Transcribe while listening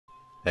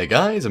Hey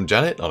guys, I'm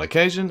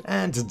JanetOnOccasion,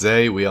 and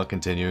today we are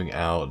continuing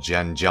our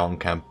Zheng Jiang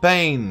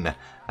campaign.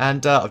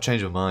 And I've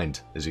changed my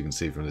mind, as you can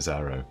see from this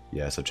arrow.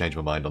 Yes, I've changed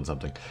my mind on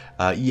something.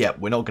 Yeah,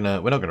 we're not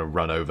gonna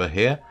run over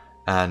here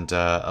and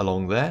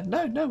along there.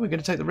 No, we're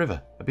gonna take the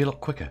river. It'll be a lot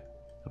quicker.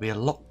 It'll be a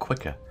lot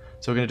quicker.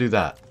 So we're gonna do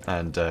that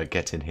and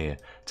get in here.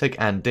 Take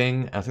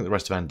Anding. I think the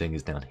rest of Anding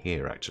is down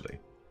here, actually.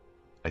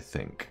 I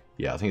think.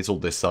 Yeah, I think it's all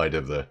this side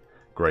of the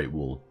Great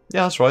Wall.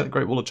 Yeah, that's right. The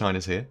Great Wall of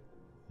China's here.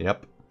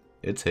 Yep.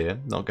 It's here,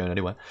 not going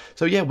anywhere.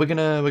 So yeah, we're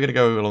gonna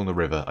go along the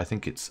river. I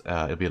think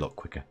it'll be a lot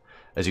quicker.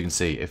 As you can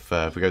see, if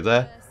we go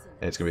there,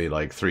 it's gonna be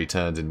like 3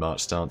 turns in march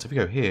stance. If we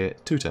go here,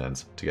 2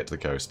 turns to get to the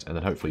coast, and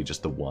then hopefully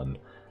just the 1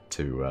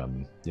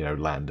 to you know,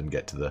 land and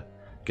get to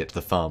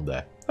the farm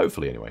there.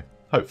 Hopefully, anyway.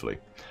 Hopefully.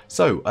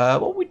 So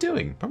what are we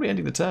doing? Probably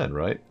ending the turn,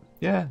 right?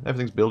 Yeah,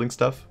 everything's building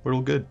stuff. We're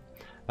all good.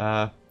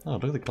 Oh,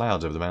 look at the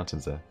clouds over the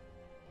mountains there.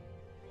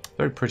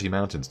 Very pretty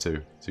mountains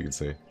too, as you can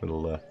see.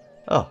 Little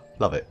oh,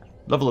 love it.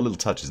 Love all the little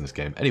touches in this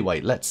game.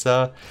 Anyway, let's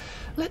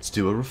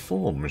do a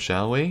reform,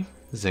 shall we?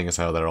 Seeing as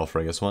how they're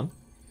offering us one.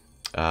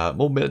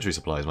 More military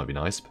supplies might be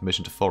nice.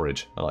 Permission to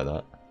forage. I like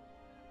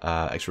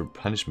that. Extra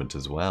replenishment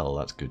as well.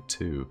 That's good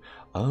too.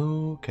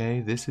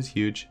 Okay, this is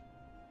huge.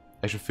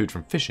 Extra food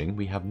from fishing.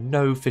 We have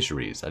no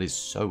fisheries. That is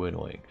so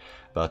annoying.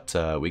 But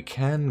we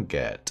can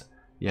get,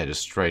 yeah,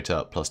 just straight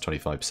up plus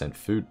 25%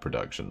 food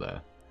production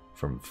there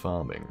from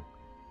farming.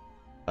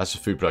 That's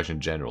just food production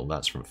in general.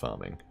 That's from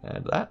farming.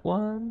 And that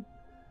one...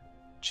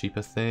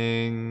 cheaper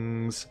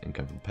things,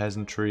 income from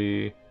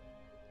peasantry.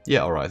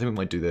 Yeah, alright, I think we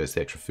might do this,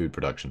 the extra food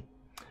production.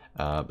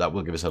 That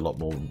will give us a lot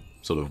more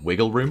sort of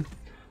wiggle room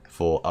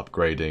for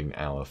upgrading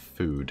our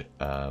food,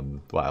 well,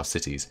 our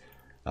cities,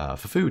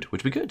 for food,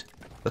 which would be good.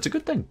 That's a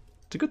good thing.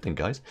 It's a good thing,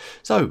 guys.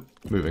 So,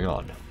 moving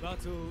on.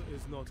 Battle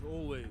is not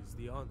always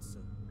the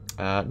answer.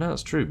 No,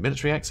 that's true.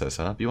 Military access,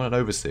 huh? You want an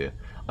overseer.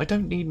 I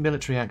don't need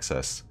military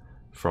access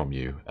from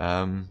you,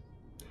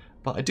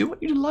 but I do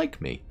want you to like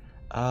me.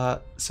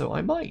 So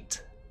I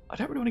might. I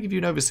don't really want to give you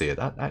an overseer.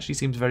 That actually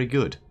seems very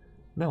good.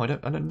 No, I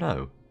don't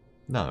know.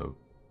 No,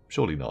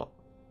 surely not.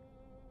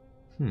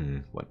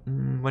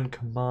 When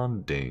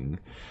commanding,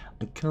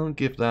 I can't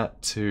give that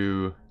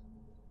to...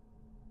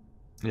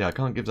 yeah, I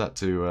can't give that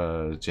to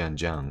Zheng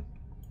Jiang.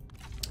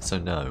 So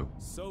no.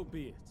 So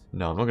be it.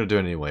 No, I'm not going to do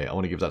it anyway. I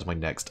want to give that to my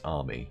next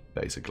army,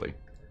 basically.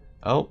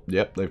 Oh,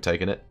 yep, they've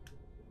taken it.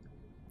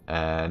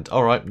 And,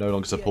 alright, no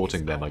longer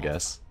supporting them, I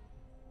guess.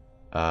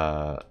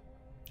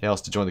 He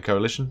asked to join the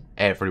coalition.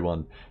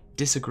 Everyone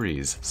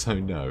disagrees, so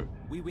no.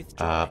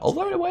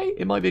 Although in a way,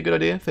 it might be a good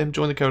idea for him to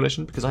join the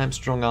coalition because I am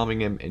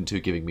strong-arming him into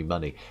giving me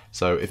money.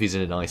 So if he's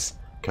in a nice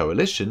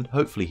coalition,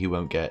 hopefully he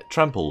won't get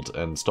trampled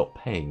and stop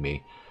paying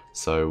me.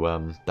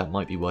 So that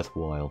might be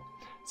worthwhile.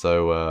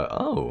 So,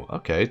 oh,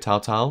 okay, Tao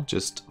Tao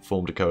just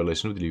formed a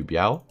coalition with Liu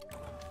Biao.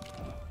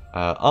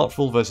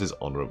 Artful versus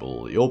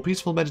honourable. Your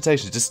peaceful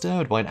meditation is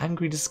disturbed by an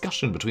angry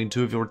discussion between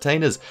 2 of your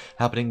retainers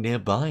happening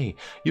nearby.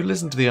 You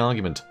listen to the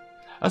argument.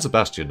 As a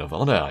bastion of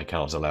honour, I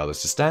cannot allow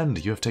this to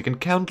stand. You have taken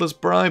countless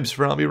bribes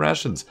for army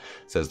rations,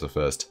 says the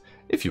first.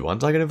 If you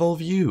want, I can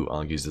involve you,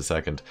 argues the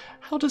second.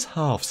 How does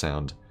half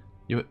sound?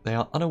 They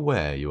are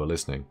unaware you are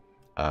listening.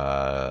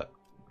 Let's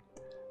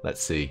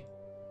see.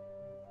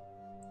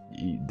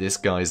 This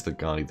guy's the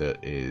guy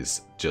that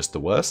is just the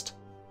worst.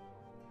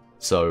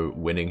 So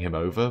winning him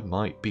over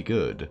might be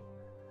good.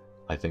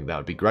 I think that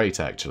would be great,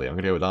 actually. I'm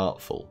going to go with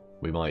Artful.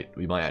 We might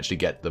actually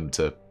get them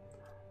to,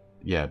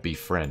 yeah, be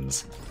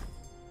friends.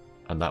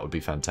 And that would be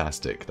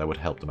fantastic. That would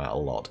help them out a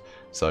lot.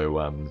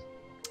 So,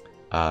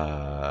 they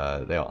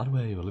are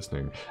unaware you're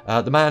listening.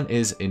 The man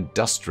is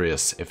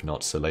industrious, if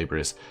not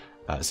salubrious.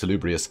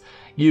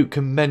 You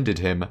commended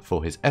him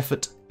for his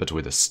effort, but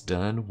with a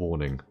stern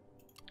warning.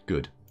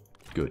 Good.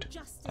 Good.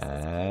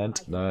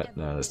 And, no,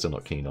 they're still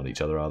not keen on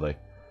each other, are they?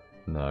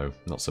 No,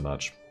 not so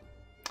much.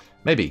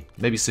 Maybe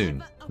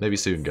soon. Maybe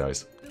soon,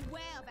 guys.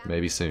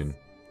 Maybe soon.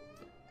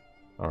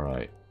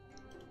 Alright.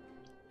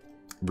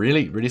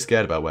 Really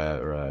scared about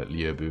where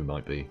Liu Bu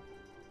might be.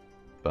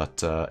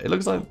 But it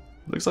looks like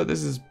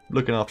this is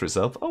looking after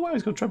itself. Oh wow,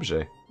 he's got a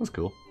trebuchet. That's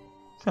cool.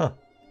 Huh.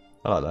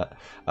 I like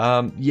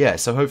that. Yeah,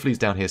 so hopefully he's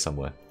down here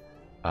somewhere.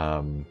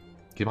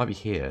 He might be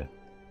here.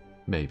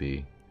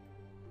 Maybe.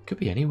 Could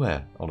be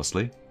anywhere,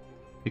 honestly.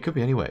 He could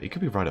be anywhere. He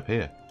could be right up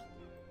here.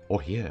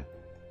 Or here.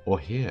 Or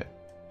here.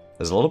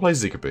 There's a lot of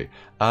places he could be.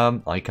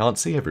 I can't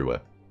see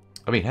everywhere.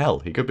 I mean, hell,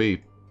 he could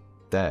be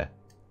there.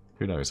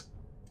 Who knows?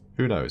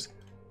 Who knows?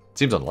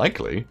 Seems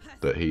unlikely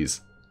that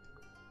he's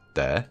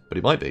there, but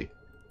he might be.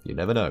 You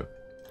never know.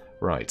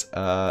 Right,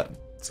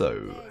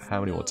 so,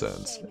 how many more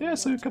turns? Yeah,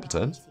 so a couple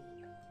turns.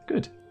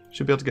 Good.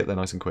 Should be able to get there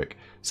nice and quick.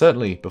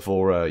 Certainly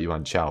before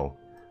Yuan Chao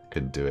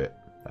can do it.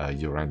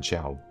 Yuan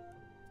Chao.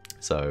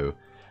 So,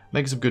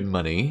 make some good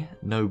money.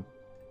 No...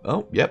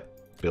 oh, yep.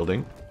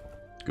 Building.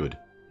 Good.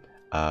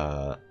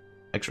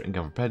 Extra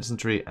income from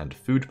peasantry and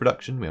food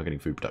production. We are getting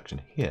food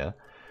production here.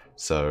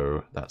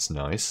 So, that's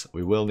nice.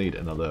 We will need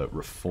another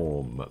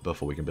reform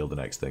before we can build the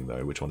next thing,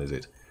 though. Which one is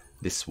it?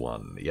 This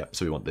one. Yep,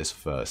 so we want this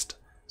first.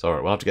 So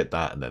alright, we'll have to get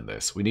that and then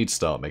this. We need to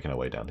start making our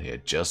way down here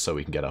just so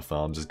we can get our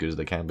farms as good as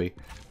they can be,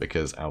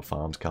 because our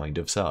farms kind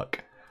of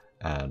suck.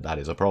 And that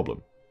is a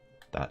problem.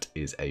 That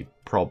is a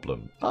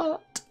problem.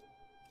 But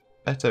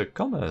better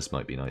commerce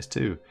might be nice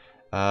too.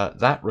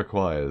 That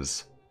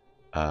requires...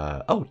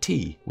 oh,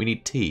 tea. We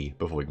need tea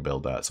before we can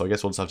build that. So I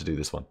guess we'll just have to do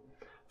this one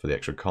for the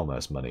extra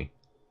commerce money.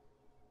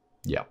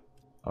 Yeah.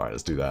 Alright,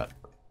 let's do that.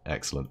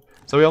 Excellent.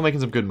 So we are making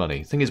some good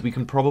money. Thing is, we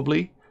can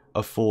probably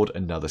afford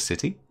another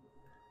city.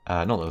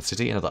 Not another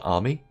city, another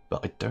army.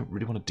 But I don't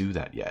really want to do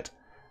that yet,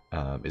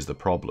 is the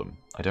problem.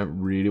 I don't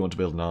really want to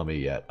build an army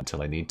yet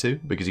until I need to,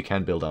 because you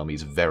can build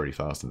armies very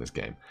fast in this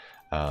game.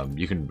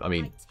 You can, I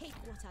mean,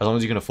 as long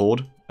as you can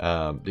afford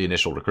the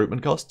initial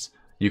recruitment costs,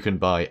 you can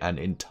buy an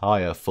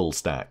entire full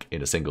stack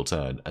in a single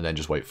turn, and then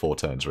just wait 4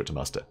 turns for it to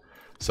muster.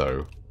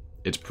 So,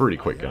 it's pretty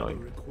quick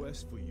going.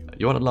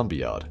 You want a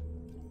lumberyard?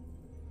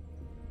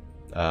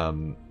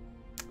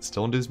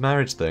 Still want to do this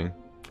marriage thing.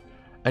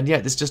 And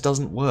yet, this just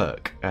doesn't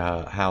work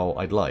how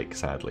I'd like,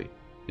 sadly.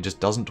 It just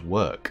doesn't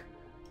work.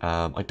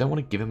 I don't want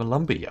to give him a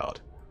lumberyard.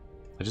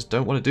 I just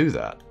don't want to do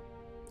that.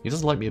 He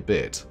doesn't like me a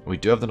bit. We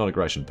do have the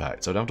non-aggression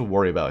pact, so I don't have to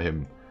worry about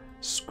him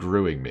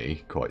screwing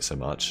me quite so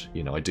much.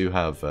 You know, I do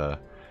have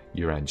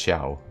Yuan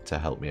Xiao to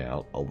help me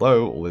out,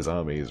 although all his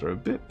armies are a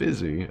bit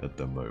busy at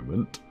the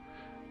moment,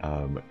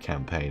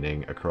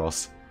 campaigning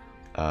across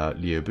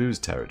Liu Bu's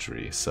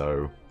territory,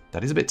 so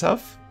that is a bit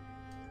tough.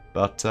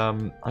 But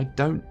I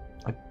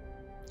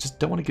just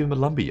don't want to give him a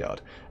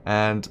lumberyard.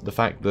 And the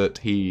fact that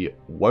he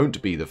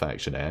won't be the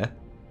faction heir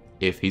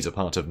if he's a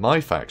part of my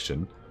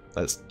faction,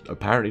 that's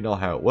apparently not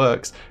how it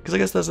works. Because I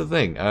guess that's the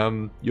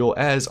thing. Your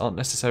heirs aren't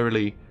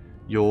necessarily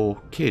your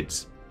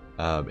kids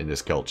in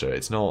this culture.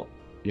 It's not,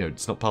 you know,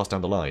 it's not passed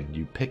down the line.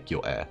 You pick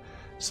your heir.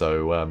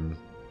 So,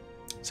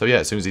 so yeah,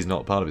 as soon as he's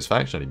not part of his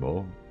faction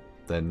anymore,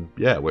 then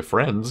yeah, we're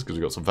friends because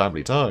we've got some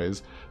family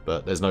ties.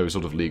 But there's no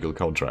sort of legal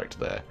contract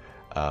there.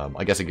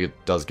 I guess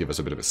it does give us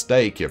a bit of a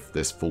stake if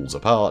this falls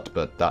apart,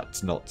 but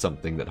that's not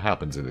something that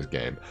happens in this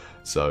game.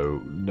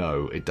 So,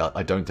 no,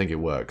 I don't think it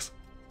works.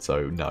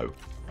 So, no.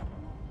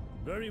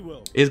 Very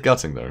well. It is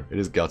gutting, though. It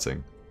is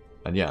gutting.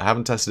 And yeah, I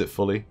haven't tested it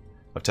fully.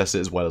 I've tested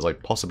it as well as I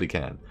possibly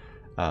can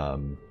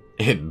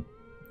in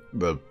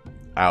the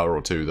hour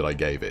or 2 that I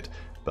gave it.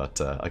 But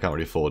I can't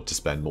really afford to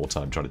spend more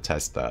time trying to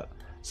test that.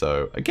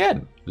 So,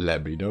 again,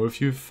 let me know if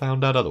you've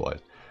found out otherwise,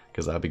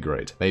 because that'd be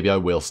great. Maybe I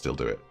will still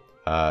do it.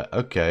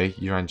 Okay,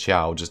 Yuan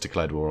Xiao just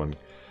declared war on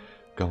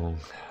Gong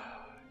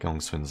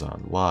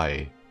Swinzan.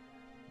 Why?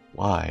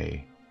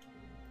 Why?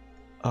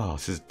 Oh,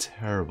 this is a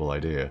terrible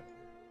idea.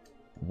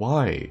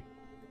 Why?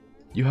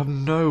 You have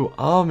no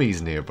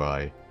armies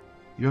nearby.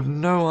 You have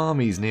no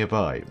armies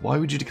nearby. Why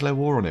would you declare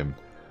war on him?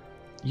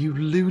 You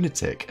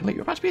lunatic. And like,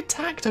 you're about to be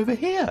attacked over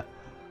here.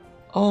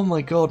 Oh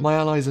my god, my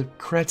ally's a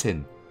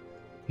cretin.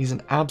 He's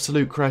an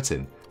absolute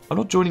cretin. I'm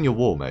not joining your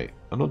war, mate.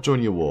 I'm not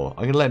joining your war.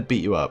 I'm going to let him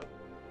beat you up.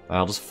 And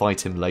I'll just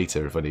fight him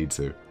later if I need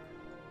to.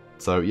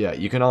 So yeah,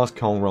 you can ask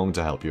Kong Rong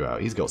to help you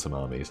out. He's got some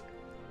armies.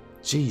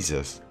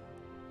 Jesus.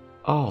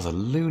 Oh, the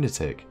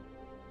lunatic.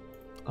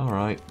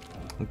 Alright.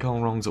 And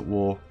Kong Rong's at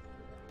war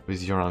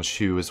with Yuan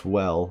Shu as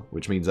well,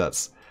 which means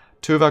that's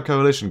 2 of our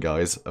coalition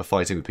guys are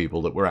fighting with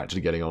people that we're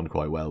actually getting on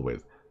quite well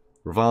with.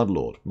 Revered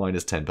Lord,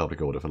 -10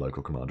 public order for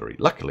local commandery.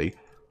 Luckily,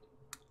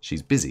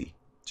 she's busy.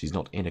 She's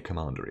not in a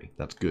commandery.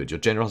 That's good. Your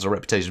general has a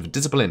reputation for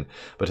discipline,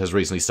 but has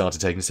recently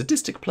started taking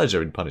sadistic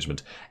pleasure in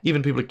punishment.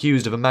 Even people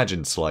accused of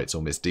imagined slights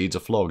or misdeeds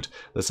are flogged,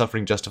 their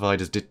suffering justified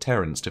as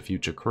deterrence to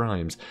future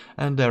crimes,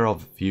 and there are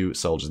few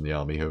soldiers in the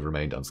army who have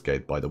remained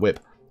unscathed by the whip.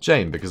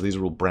 Shame, because these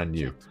are all brand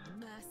new.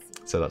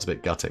 So that's a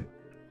bit gutting.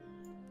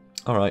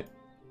 Alright,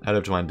 head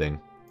over to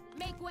Anding.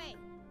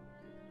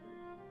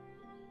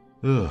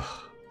 Ugh.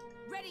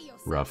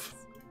 Rough.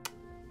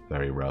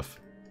 Very rough.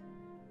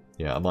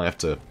 Yeah, I might have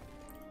to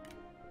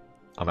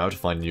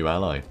find a new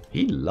ally.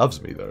 He loves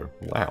me, though.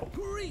 Wow. Do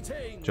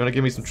you want to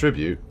give me some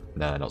tribute?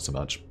 Nah, not so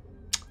much.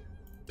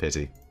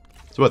 Pity.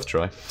 It's worth a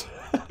try.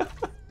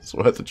 It's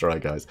worth a try,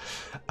 guys.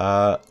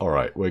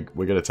 Alright, we're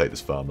going to take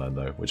this farmland,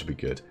 though, which will be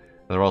good.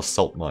 And there are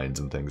salt mines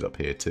and things up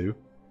here, too.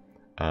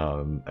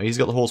 And he's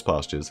got the horse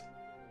pastures,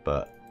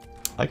 but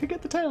I could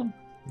get the town.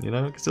 You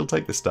know, I can still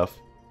take this stuff.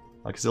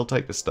 I can still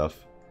take this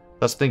stuff.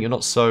 That's the thing, you're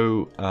not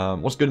so...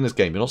 what's good in this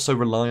game, you're not so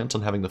reliant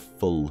on having the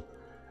full...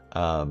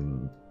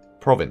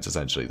 province,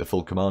 essentially, the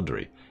full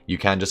commandery. You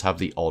can just have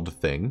the odd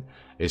thing.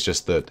 It's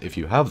just that if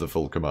you have the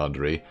full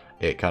commandery,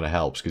 it kind of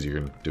helps because you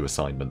can do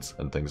assignments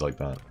and things like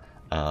that.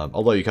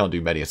 Although you can't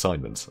do many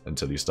assignments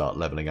until you start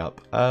leveling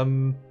up.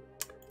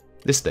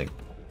 This thing.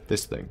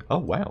 Oh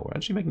wow, we're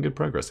actually making good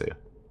progress here.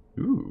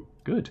 Ooh,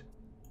 good.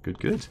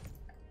 Good.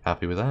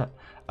 Happy with that.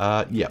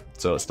 Yeah,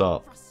 so let's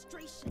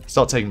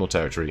start taking more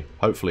territory.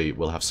 Hopefully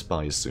we'll have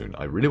spies soon.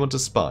 I really want to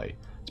spy.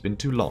 It's been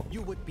too long.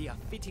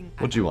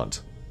 What do you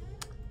want?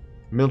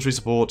 Military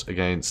support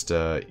against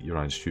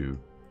Yuan Shu.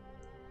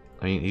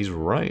 I mean, he's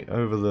right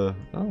over the...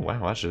 Oh,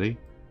 wow, actually.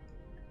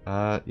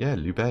 Yeah,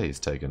 Liu Bei's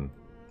taken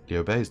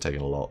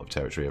a lot of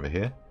territory over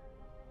here.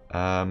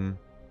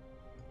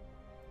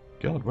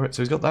 God, where?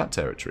 So he's got that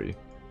territory.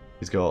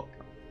 He's got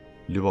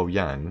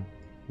Luoyang,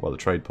 well, the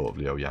trade port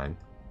of Luoyang,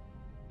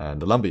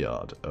 and the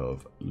lumberyard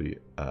of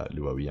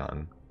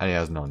Luoyang, and he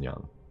has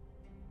Nanyang.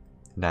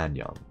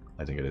 Nanyang,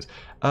 I think it is.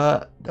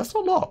 That's not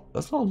a lot.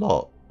 That's not a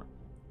lot.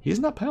 He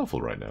isn't that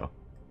powerful right now.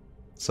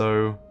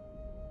 So,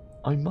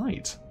 I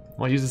might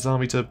use this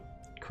army to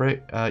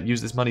create,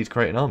 use this money to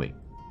create an army.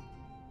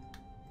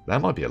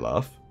 That might be a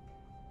laugh.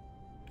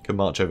 Can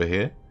march over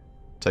here,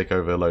 take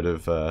over a load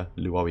of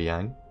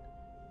Luoyang.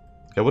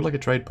 I would like a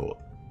trade port.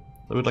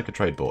 I would like a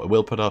trade port. It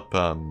will put up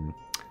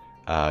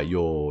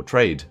your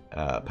trade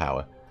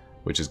power,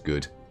 which is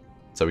good.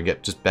 So we can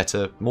get just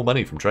better, more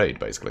money from trade,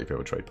 basically, if you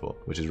have a trade port,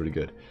 which is really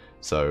good.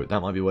 So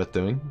that might be worth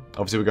doing.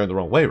 Obviously, we're going the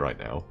wrong way right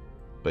now.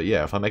 But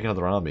yeah, if I make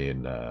another army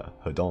in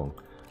Hedong,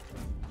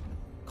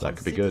 that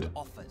could be good.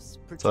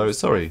 So,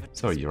 sorry,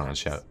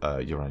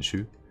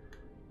 Yuranshu.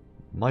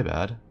 My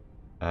bad.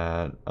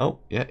 And, oh,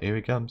 yeah, here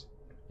he comes.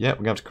 Yeah, we're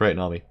going to have to create an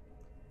army.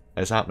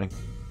 It's happening.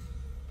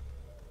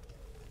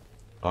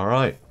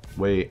 Alright,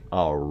 we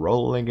are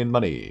rolling in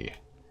money.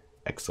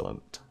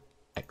 Excellent.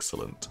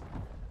 Excellent.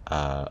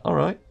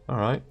 Alright.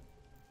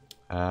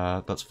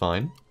 That's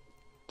fine.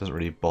 Doesn't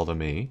really bother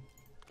me.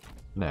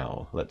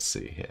 Now, let's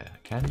see here.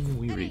 Can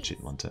we reach it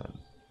in one turn?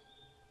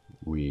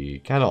 We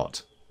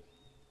cannot.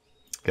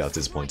 Okay, that's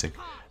disappointing.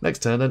 Next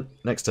turn then.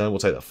 Next turn we'll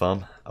take that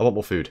farm. I want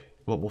more food.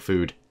 I want more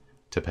food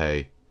to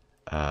pay.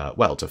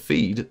 Well, to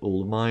feed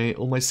all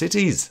my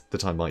cities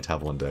that I might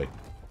have one day.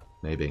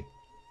 Maybe.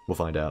 We'll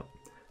find out.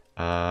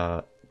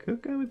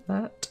 Could go with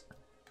that.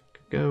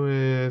 Could go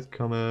with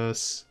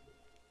commerce.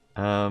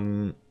 I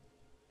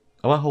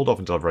might hold off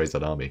until I've raised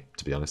that army,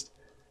 to be honest.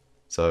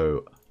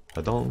 So,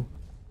 Hedong.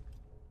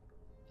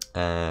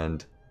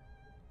 And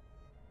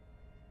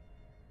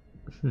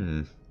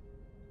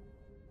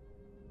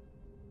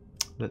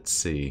let's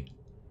see.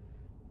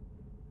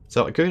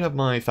 So I could have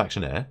my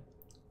factionaire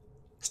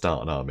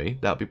start an army.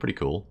 That would be pretty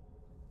cool.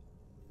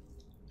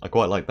 I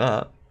quite like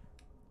that.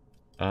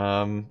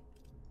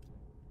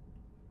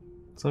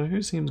 So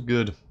who seems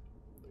good?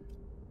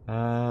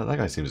 That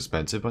guy seems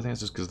expensive, but I think it's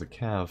just because of the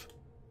cav.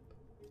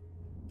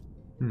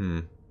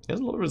 He has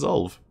a lot of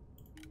resolve.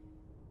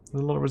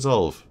 There's a lot of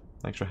resolve.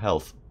 Extra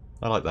health.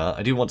 I like that.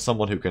 I do want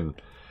someone who can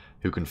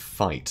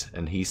fight,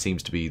 and he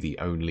seems to be the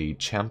only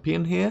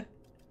champion here.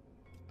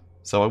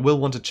 So I will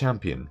want a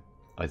champion,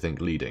 I think,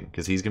 leading,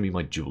 because he's going to be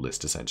my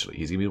duelist, essentially.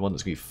 He's going to be the one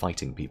that's going to be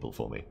fighting people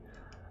for me.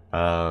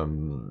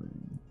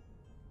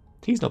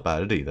 He's not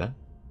bad at either,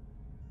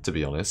 to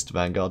be honest.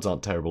 Vanguards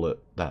aren't terrible at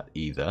that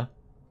either.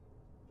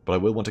 But I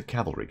will want a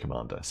cavalry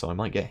commander, so I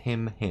might get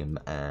him,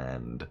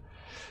 and...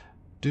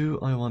 Do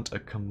I want a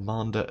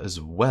commander as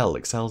well?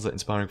 Excels at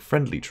inspiring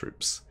friendly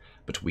troops,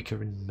 but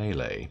weaker in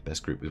melee.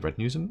 Best group with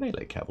retinues and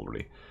melee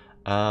cavalry.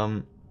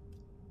 Yeah,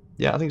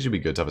 I think it should be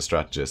good to have a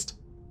strategist.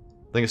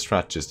 I think a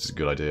strategist is a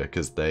good idea,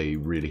 because they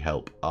really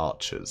help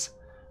archers,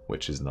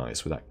 which is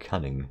nice with that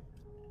cunning.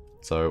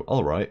 So,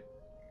 alright.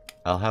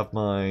 I'll have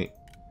my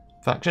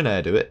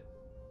factionaire do it.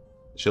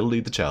 She'll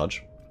lead the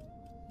charge.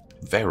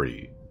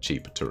 Very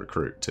cheap to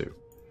recruit, too.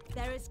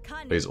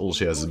 Because all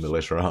she has is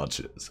militia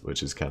archers,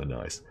 which is kind of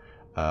nice.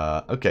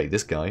 Okay,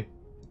 this guy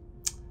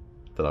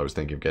that I was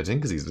thinking of getting,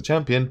 because he's the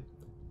champion,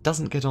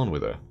 doesn't get on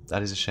with her.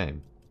 That is a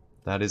shame.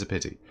 That is a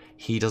pity.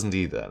 He doesn't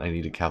either, and I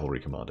need a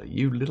cavalry commander.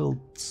 You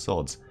little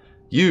sods.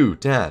 You,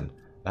 Dan.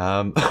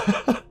 Love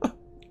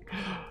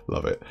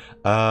it.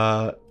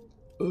 Well,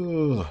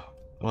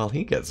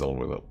 he gets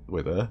on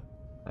with her,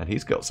 and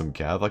he's got some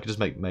cav. I could just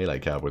make melee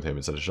cav with him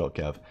instead of shot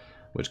cav,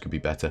 which could be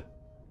better.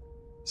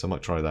 So I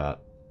might try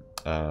that.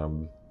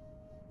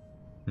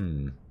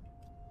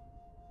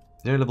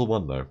 They're level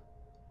 1 though.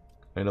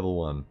 They're level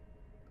 1.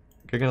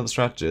 Go get another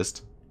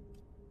strategist.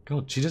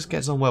 God, she just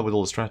gets on well with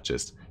all the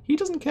strategists. He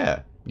doesn't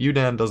care.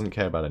 Yudan doesn't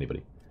care about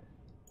anybody.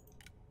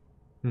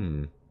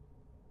 Yuren.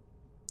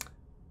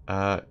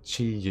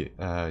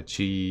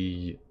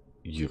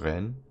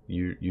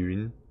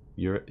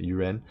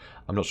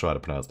 I'm not sure how to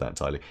pronounce that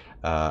entirely.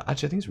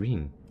 Actually, I think it's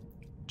Rin.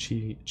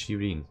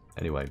 Rin.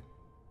 Anyway.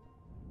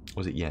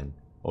 Was it Yen?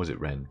 Or was it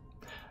Ren?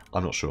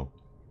 I'm not sure.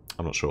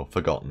 I'm not sure.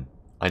 Forgotten.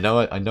 I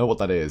know what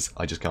that is.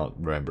 I just can't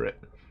remember it.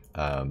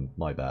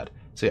 My bad.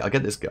 So yeah, I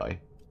get this guy.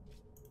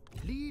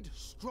 Lead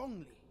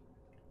strongly.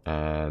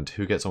 And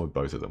who gets on with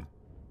both of them?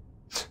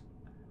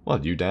 Well,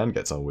 Yudan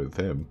gets on with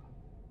him.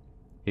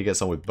 He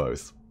gets on with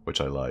both,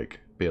 which I like.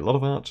 Be a lot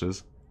of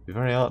archers. Be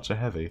very archer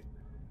heavy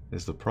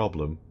is the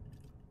problem.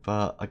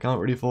 But I can't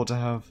really afford to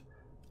have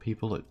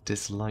people that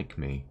dislike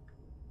me.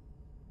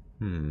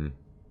 Alright,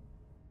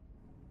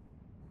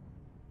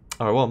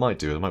 what I might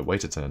do is I might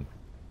wait a turn.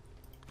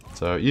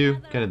 So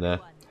you, get in there.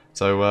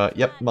 So,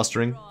 yep,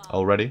 mustering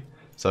already.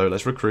 So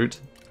let's recruit.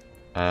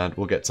 And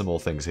we'll get some more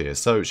things here.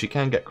 So she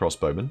can get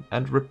crossbowmen.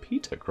 And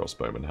repeater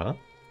crossbowmen, huh?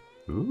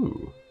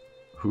 Ooh.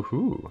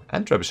 Hoo-hoo.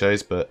 And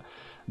trebuchets, but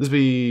I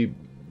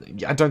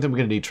don't think we're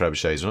going to need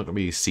trebuchets. We're not going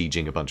to be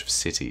sieging a bunch of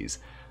cities,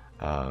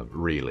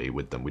 really,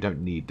 with them. We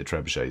don't need the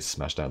trebuchets to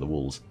smash down the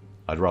walls.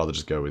 I'd rather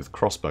just go with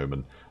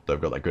crossbowmen that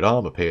have got that good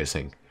armor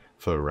piercing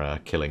for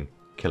killing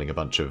a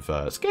bunch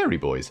of scary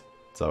boys.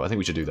 So I think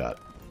we should do that.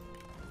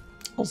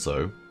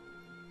 Also,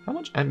 how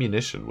much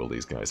ammunition will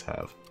these guys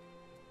have?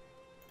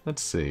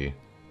 Let's see.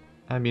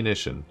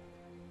 Ammunition.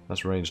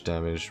 That's ranged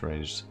damage,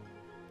 ranged...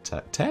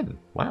 10.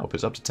 Wow,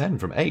 puts up to 10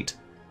 from 8.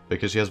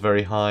 Because she has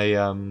very high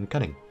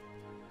cunning.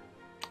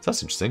 So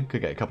that's interesting.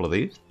 Could get a couple of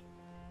these.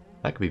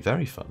 That could be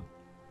very fun.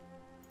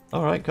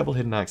 Alright, couple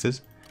hidden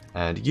axes.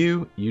 And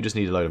you just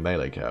need a load of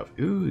melee cav.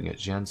 Ooh, you get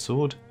Jian's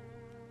sword.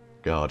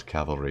 Guard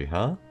cavalry,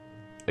 huh?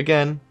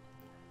 Again,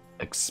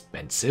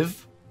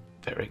 expensive.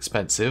 Very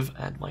expensive.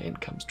 And my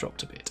income's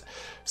dropped a bit.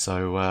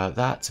 So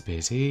that's a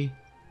pity.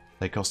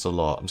 They cost a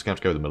lot. I'm just going to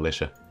have to go with the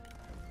militia.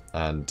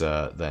 And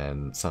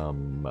then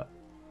some...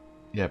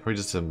 Yeah, probably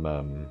just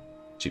some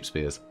cheap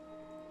spears.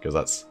 Because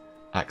that's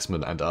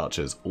axemen and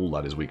archers. All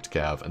that is weak to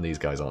cav. And these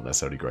guys aren't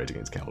necessarily great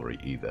against cavalry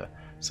either.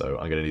 So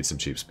I'm going to need some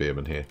cheap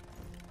spearmen here.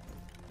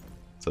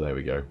 So there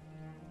we go.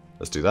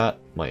 Let's do that.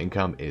 My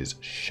income is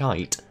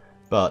shite.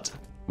 But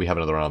we have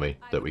another army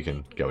that we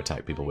can go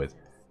attack people with.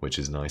 Which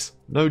is nice.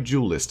 No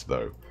duelist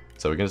though.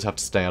 So we're going to have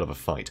to stay out of a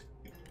fight.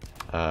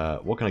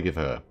 What can I give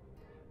her?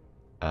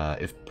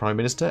 If Prime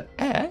Minister,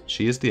 heir,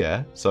 she is the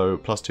heir, so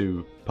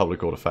 +2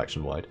 public order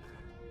faction-wide.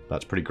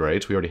 That's pretty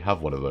great. We already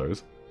have one of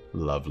those.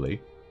 Lovely.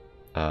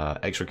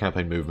 Extra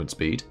campaign movement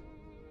speed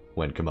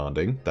when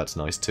commanding. That's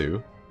nice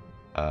too.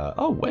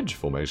 Oh, wedge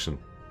formation.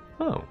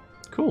 Oh,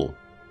 cool.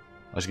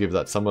 I should give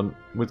that to someone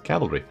with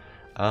cavalry.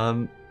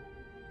 Yeah,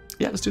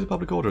 let's do the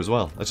public order as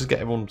well. Let's just get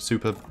everyone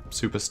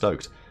super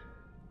stoked.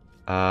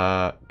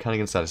 Cunning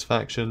and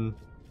satisfaction.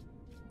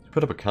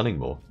 Put up a cunning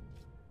more.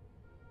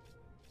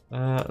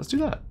 Let's do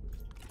that.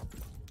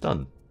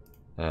 Done.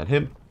 And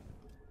him.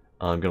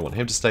 I'm going to want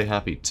him to stay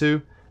happy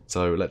too.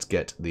 So let's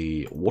get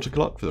the water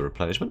clock for the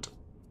replenishment.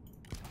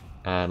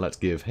 And let's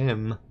give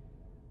him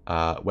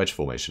wedge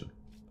formation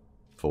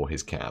for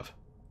his cav.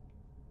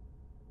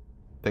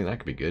 I think that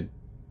could be good.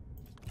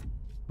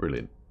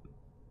 Brilliant.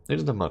 He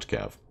doesn't have much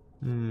cav.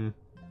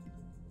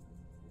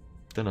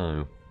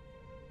 Dunno.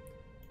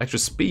 Extra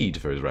speed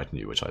for his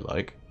retinue, which I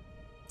like.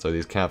 So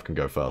these cav can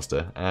go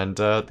faster. And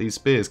these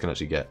spears can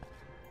actually get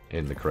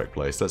in the correct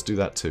place. Let's do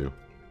that too.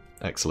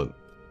 Excellent.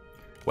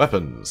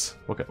 Weapons.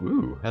 Okay.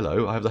 Ooh,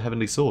 hello. I have the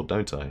Heavenly Sword,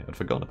 don't I? I'd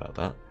forgotten about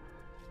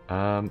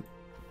that.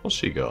 What's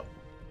she got?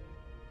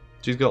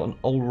 She's got an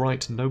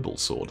alright noble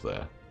sword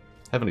there.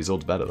 Heavenly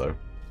Sword's better though.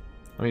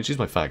 I mean, she's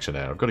my faction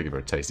heir. I've got to give her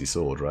a tasty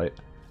sword, right?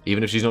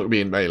 Even if she's not going to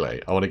be in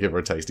melee, I want to give her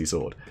a tasty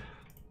sword.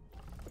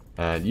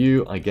 And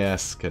you, I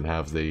guess, can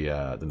have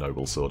the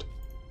noble sword.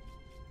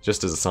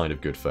 Just as a sign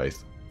of good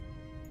faith.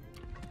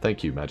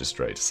 Thank you,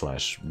 Magistrate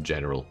 /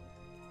 General.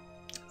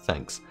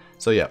 Thanks.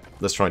 So yeah,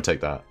 let's try and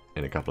take that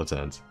in a couple of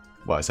turns.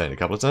 Well, I say in a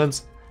couple of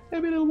turns?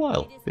 Maybe a little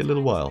while. Be a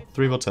little while.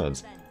 3 more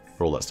turns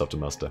for all that stuff to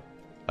muster.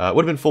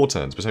 Would have been 4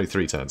 turns, but only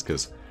 3 turns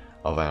because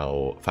of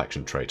our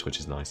faction trait, which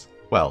is nice.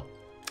 Well,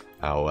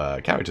 our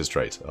character's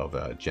trait of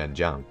Zheng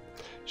Jiang.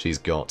 She's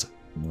got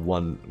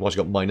she's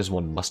got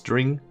 -1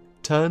 mustering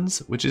turns,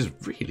 which is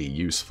really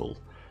useful.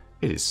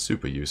 It is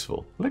super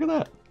useful. Look at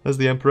that. There's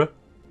the Emperor.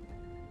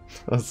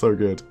 That's so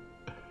good.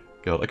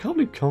 God, I can't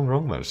believe Kong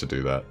Rong managed to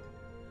do that.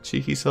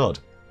 Cheeky sod.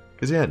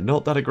 Because yeah,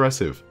 not that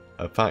aggressive.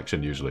 A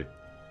faction usually.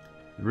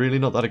 Really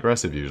not that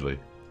aggressive usually.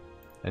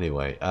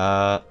 Anyway,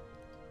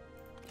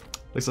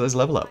 looks like there's a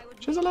level up.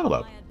 She has a level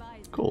up.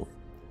 Cool.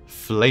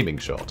 Flaming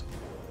shot.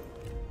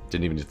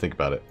 Didn't even need to think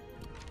about it.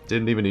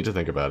 Didn't even need to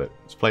think about it.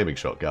 It's flaming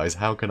shot, guys.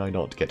 How can I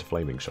not get to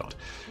flaming shot?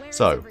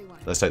 So,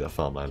 let's take that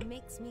farmland.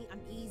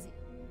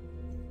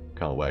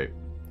 Can't wait.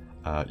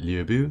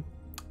 Liu Bu,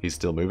 he's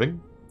still moving.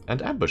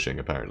 And ambushing,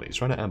 apparently. He's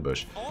trying to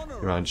ambush.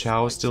 Yuan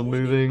Chao is still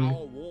moving.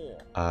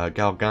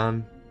 Gao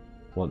Gan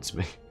wants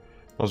me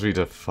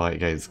to fight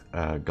against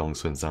Gong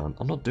Sun Zan.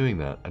 I'm not doing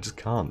that. I just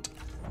can't.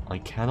 I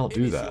cannot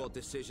do that.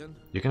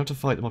 You're going to have to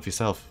fight them off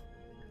yourself.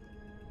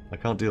 I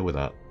can't deal with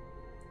that.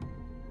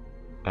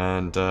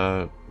 And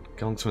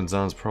Gong Sun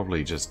Zan's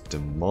probably just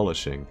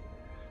demolishing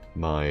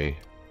my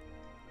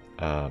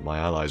my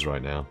allies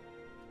right now.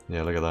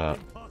 Yeah, look at that.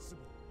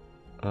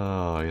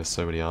 Oh, he has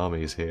so many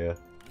armies here.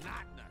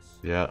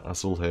 Yeah,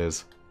 that's all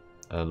his.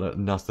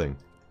 Nothing.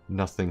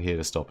 Nothing here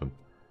to stop him.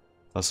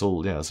 That's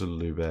all, yeah, that's all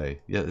Liu Bei.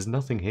 Yeah, there's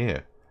nothing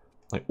here.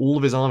 Like, all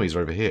of his armies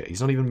are over here.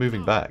 He's not even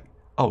moving back.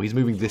 Oh, he's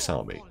moving this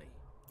army.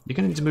 You're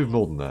going to need to move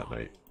more than that,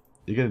 mate.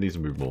 You're going to need to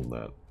move more than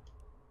that.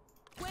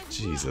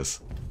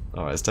 Jesus.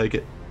 Alright, let's take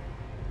it.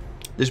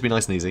 This should be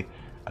nice and easy.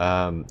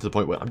 To the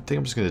point where I think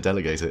I'm just going to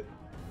delegate it.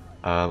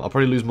 I'll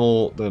probably lose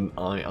more than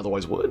I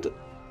otherwise would,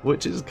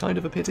 which is kind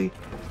of a pity.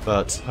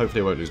 But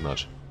hopefully I won't lose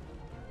much.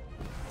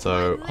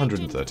 So,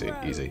 113.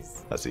 Easy.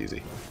 That's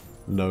easy.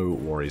 No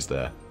worries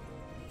there.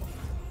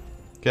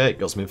 Okay,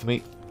 got some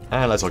infamy.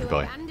 And let's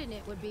occupy.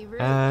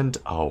 And,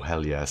 oh,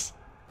 hell yes.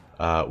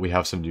 We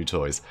have some new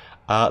toys.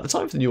 The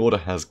time for the new order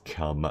has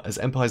come. As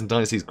empires and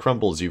dynasties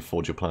crumble, as you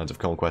forge your plans of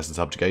conquest and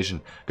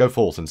subjugation, go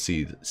forth and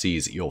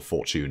seize your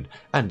fortune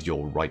and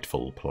your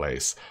rightful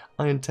place.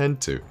 I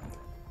intend to.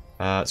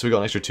 So we got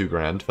an extra 2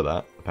 grand for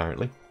that,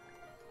 apparently.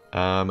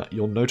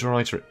 Your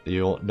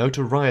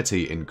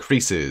notoriety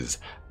increases.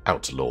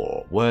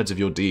 Outlaw. Words of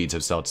your deeds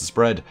have started to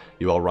spread.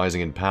 You are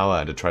rising in power,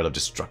 and a trail of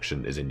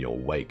destruction is in your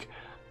wake.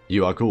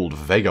 You are called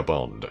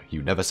Vagabond.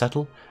 You never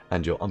settle,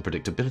 and your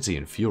unpredictability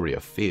and fury are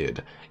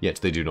feared.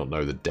 Yet they do not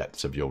know the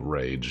depths of your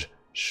rage.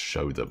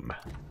 Show them.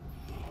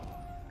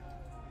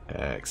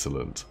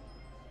 Excellent.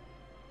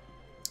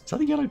 Is that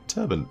the yellow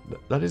turban?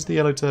 That is the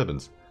yellow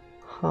turbans.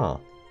 Huh.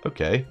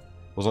 Okay.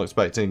 Wasn't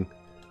expecting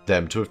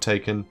them to have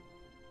taken,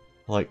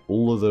 like,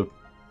 all of the...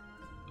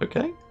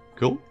 Okay.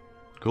 Cool.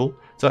 Cool.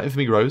 So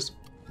infamy grows.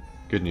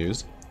 Good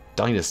news.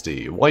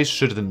 Dynasty. Why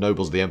should the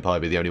nobles of the Empire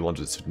be the only ones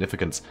with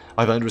significance?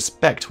 I've earned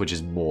respect, which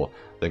is more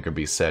than can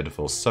be said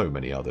for so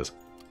many others.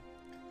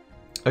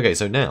 Okay,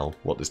 so now,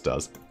 what this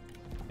does,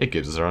 it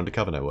gives us our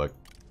undercover network.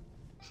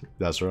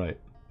 That's right.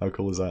 How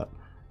cool is that?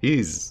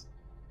 He's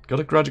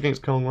got a grudge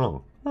against Kong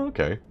Rong. Oh,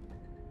 okay.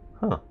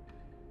 Huh.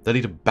 They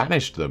need to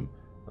banish them.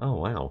 Oh,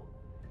 wow.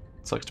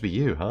 Sucks to be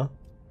you,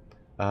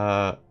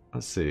 huh?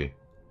 Let's see.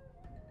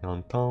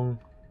 Yang Tong.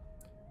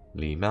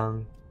 Li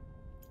Mang.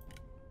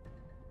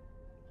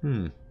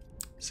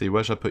 See,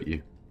 where should I put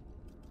you?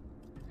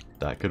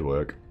 That could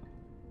work.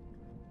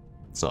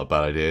 It's not a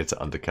bad idea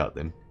to undercut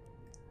them.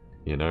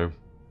 You know?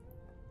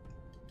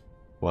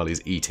 While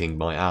he's eating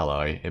my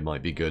ally, it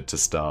might be good to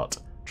start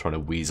trying to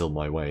weasel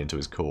my way into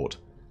his court.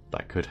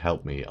 That could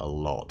help me a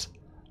lot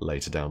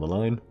later down the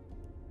line.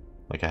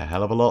 Like a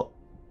hell of a lot.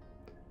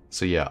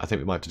 So yeah, I think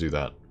we might have to do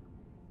that.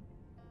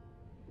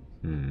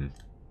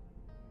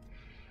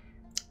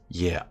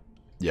 Yeah.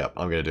 Yeah,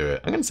 I'm going to do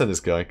it. I'm going to send this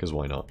guy, because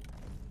why not?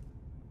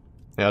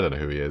 Yeah, I don't know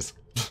who he is.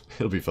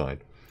 He'll be fine.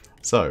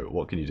 So,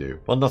 what can you do?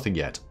 Well, nothing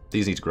yet.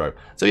 These need to grow.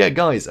 So yeah,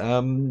 guys,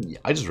 I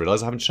just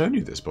realised I haven't shown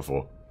you this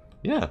before.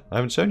 Yeah, I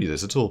haven't shown you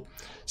this at all.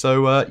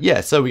 So,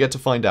 yeah, so we get to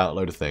find out a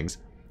load of things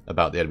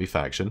about the enemy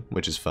faction,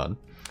 which is fun.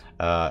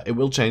 It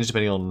will change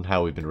depending on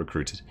how we've been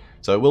recruited.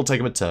 So it will take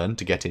them a turn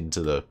to get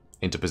into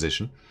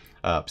position.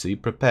 See,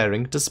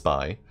 preparing to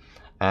spy.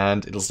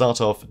 And it'll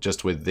start off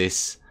just with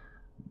this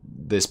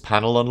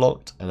panel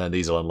unlocked, and then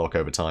these will unlock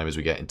over time as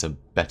we get into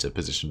better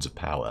positions of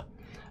power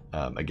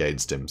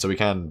against him. So we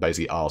can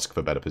basically ask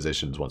for better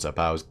positions once our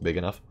power's big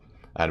enough,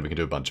 and we can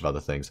do a bunch of other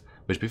things,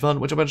 which will be fun,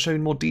 which I'm going to show you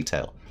in more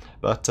detail.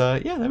 But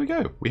yeah, there we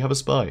go. We have a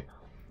spy.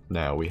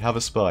 Now, we have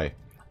a spy.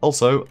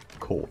 Also,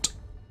 court.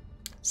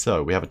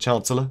 So, we have a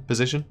Chancellor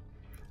position.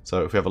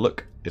 So, if we have a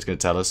look, it's going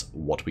to tell us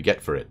what we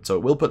get for it. So,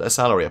 it will put their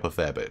salary up a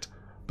fair bit,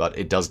 but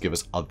it does give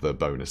us other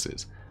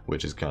bonuses,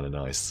 which is kind of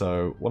nice.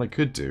 So, what I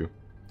could do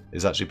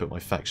is actually put my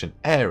faction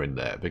heir in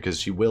there, because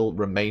she will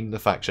remain the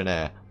faction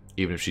heir,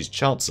 even if she's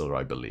Chancellor,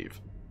 I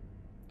believe.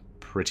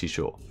 Pretty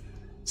sure.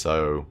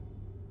 So,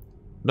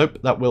 nope,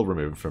 that will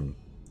remove from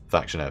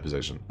faction heir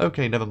position.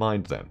 Okay, never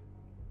mind then.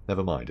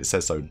 Never mind, it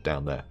says so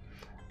down there.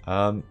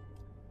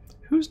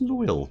 Who's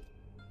loyal?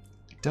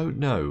 I don't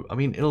know. I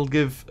mean, it'll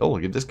give... Oh, I'll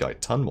give this guy a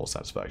ton more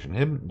satisfaction.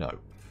 Him? No.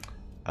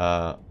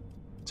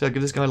 So I'll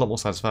give this guy a lot more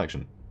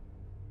satisfaction.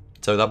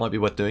 So that might be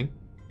worth doing.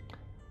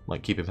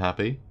 Might keep him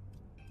happy.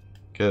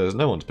 Because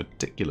no one's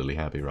particularly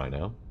happy right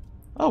now.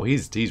 Oh,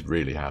 he's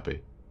really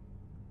happy.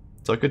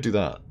 So I could do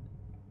that.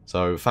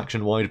 So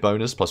faction-wide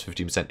bonus plus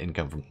 15%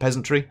 income from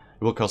peasantry.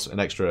 It will cost an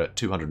extra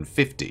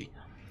 250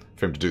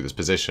 for him to do this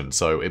position.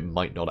 So it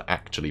might not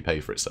actually pay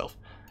for itself.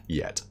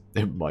 Yet.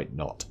 It might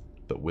not.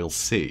 But we'll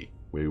see.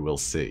 We will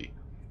see.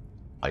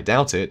 I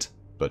doubt it,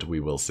 but we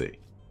will see.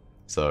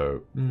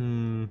 So,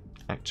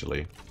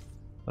 actually,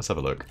 let's have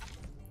a look.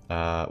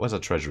 Where's our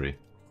treasury?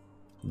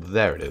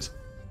 There it is.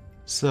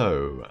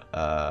 So,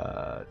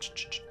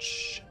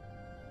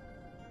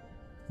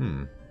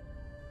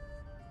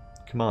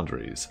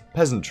 commanderies.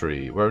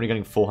 Peasantry. We're only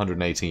getting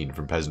 418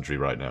 from peasantry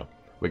right now.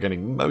 We're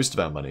getting most of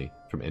our money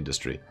from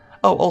industry.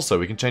 Oh, also,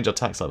 we can change our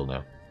tax level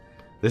now.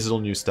 This is all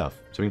new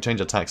stuff, so we can change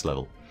our tax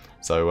level.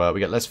 So we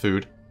get less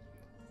food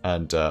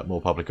and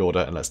more public order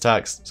and less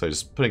tax. So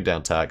just putting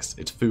down tax,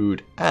 it's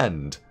food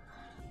and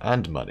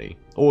money,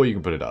 or you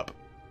can put it up.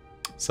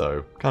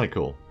 So kind of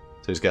cool.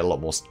 So you just get a lot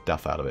more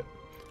stuff out of it.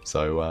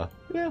 So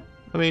yeah,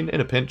 I mean,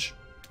 in a pinch,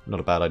 not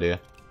a bad idea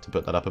to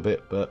put that up a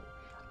bit, but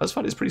I just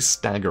find it's pretty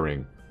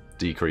staggering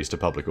decrease to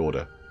public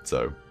order.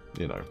 So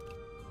you know,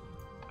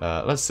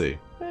 let's see.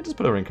 Yeah, just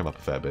put our income up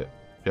a fair bit.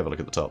 If you have a look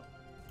at the top.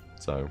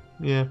 So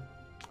yeah,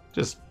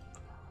 just.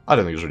 I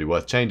don't think it's really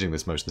worth changing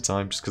this most of the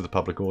time, just because of the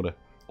public order.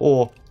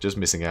 Or just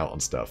missing out on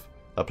stuff.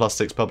 A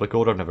 +6 public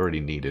order I've never really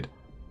needed.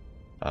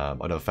 I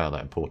never found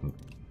that important.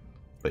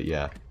 But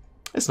yeah,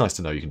 it's nice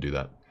to know you can do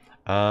that.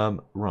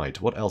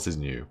 Right, what else is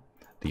new?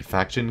 The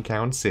Faction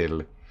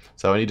Council.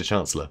 So I need a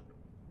Chancellor.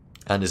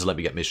 And this will let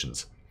me get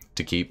missions.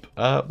 To keep,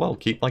 well,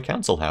 keep my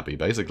council happy,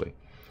 basically.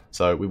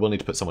 So we will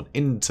need to put someone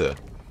into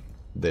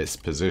this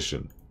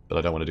position. But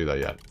I don't want to do that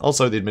yet.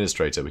 Also, the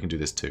Administrator, we can do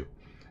this too.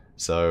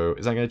 So,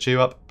 is that going to chew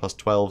up? Plus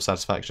 12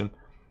 satisfaction.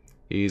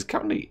 He's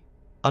currently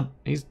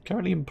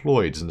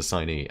employed as an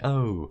assignee.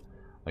 Oh,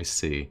 I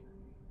see.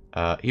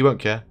 He won't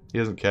care. He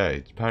doesn't care.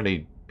 He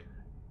apparently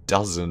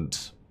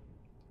doesn't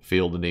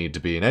feel the need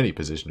to be in any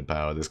position of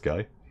power, this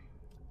guy.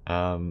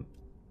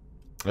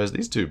 Whereas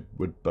these two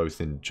would both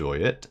enjoy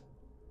it.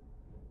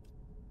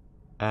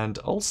 And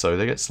also,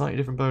 they get slightly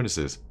different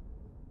bonuses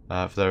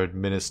for their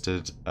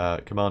administered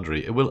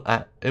commandery. It will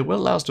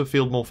allow us to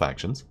field more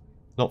factions.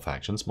 Not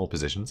factions, more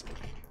positions.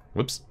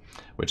 Whoops.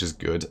 Which is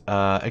good.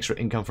 Extra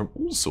income from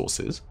all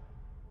sources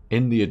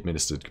in the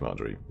administered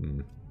commandery.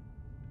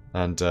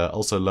 And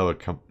also lower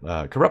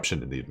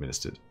corruption in the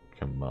administered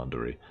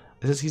commandery.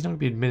 It says he's not going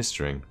to be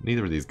administering.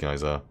 Neither of these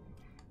guys are.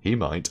 He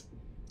might,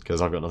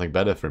 because I've got nothing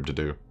better for him to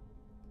do.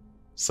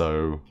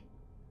 So,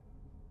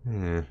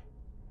 I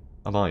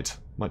might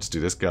just do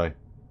this guy.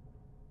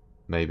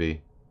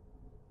 Maybe.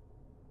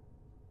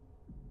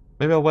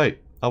 Maybe I'll wait.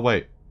 I'll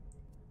wait,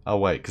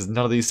 because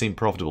none of these seem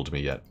profitable to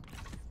me yet.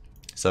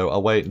 So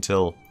I'll wait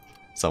until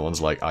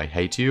someone's like, I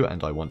hate you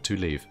and I want to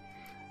leave.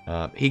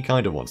 He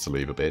kind of wants to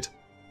leave a bit,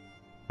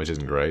 which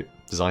isn't great.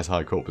 Designs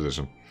high court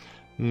position.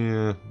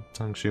 Yeah,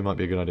 Tangshu might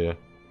be a good idea.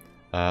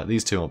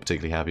 These two aren't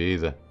particularly happy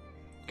either.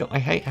 God, I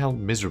hate how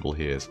miserable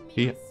he is.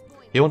 He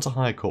wants a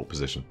higher court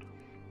position.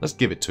 Let's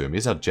give it to him.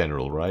 He's our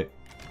general, right?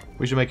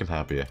 We should make him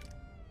happier.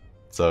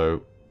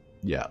 So,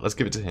 yeah, let's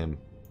give it to him.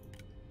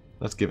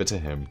 Let's give it to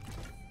him.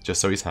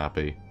 Just so he's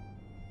happy.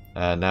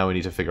 Now we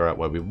need to figure out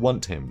where we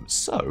want him.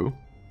 So,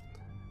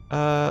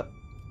 God,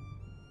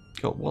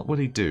 what would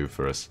he do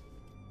for us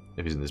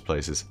if he's in these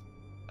places?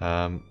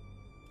 I'm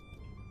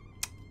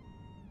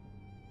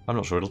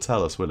not sure it'll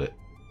tell us, will it?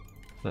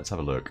 Let's have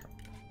a look.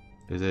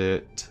 Is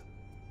it...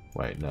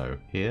 Wait, no.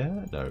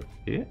 Here? No.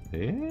 Here?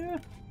 Here?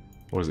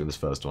 Or is it this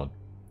first one?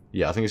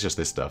 Yeah, I think it's just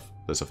this stuff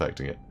that's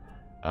affecting it.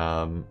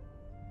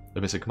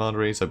 Limited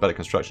commandery, so better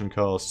construction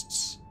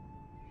costs,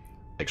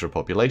 extra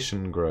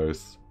population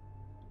growth,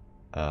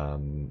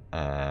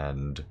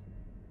 and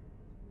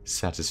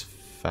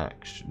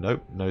satisfaction.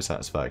 Nope, no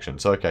satisfaction.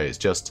 So okay, it's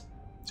going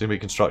to be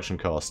construction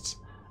costs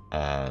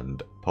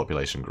and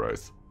population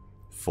growth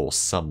for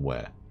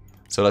somewhere.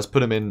 So let's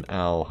put him in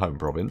our home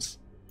province.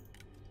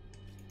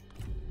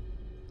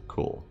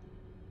 Cool.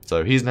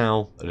 So he's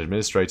now an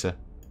administrator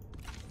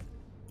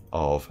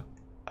of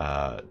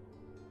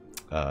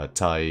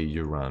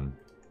Taiyuan.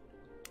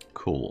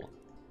 Cool.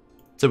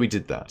 So we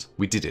did that.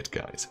 We did it,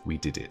 guys. We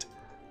did it.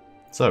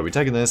 So we're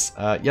taking this.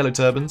 Yellow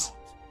turbans.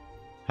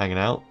 Hanging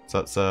out. So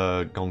that's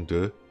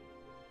Gongdu.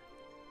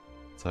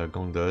 So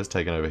Gongdu is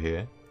taken over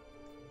here.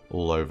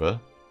 All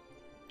over.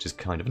 Which is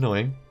kind of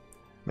annoying.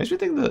 Makes me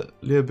think that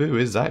Liu Bu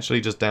is actually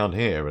just down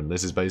here, and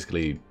this is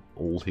basically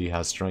all he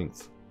has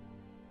strength.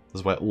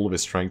 This is where all of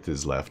his strength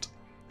is left.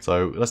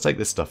 So let's take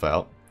this stuff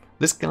out.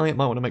 This guy I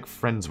might want to make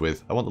friends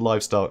with. I want the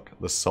livestock,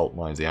 the salt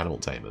mines, the animal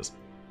tamers.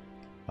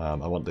 I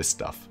want this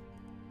stuff.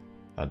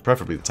 And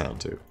preferably the town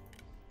too.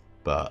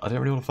 But I don't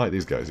really want to fight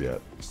these guys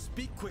yet.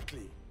 Speak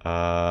quickly.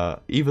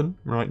 Even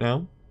right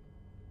now.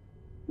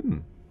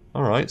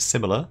 Alright,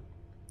 similar.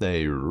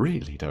 They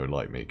really don't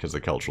like me because of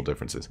the cultural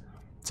differences.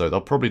 So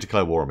they'll probably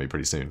declare war on me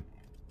pretty soon.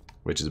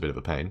 Which is a bit of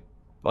a pain.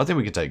 But I think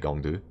we can take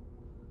Gongdu.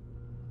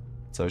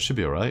 So it should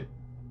be alright.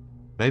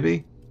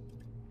 Maybe?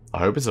 I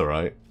hope it's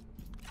alright.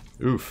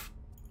 Oof.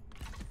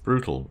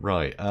 Brutal.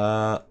 Right.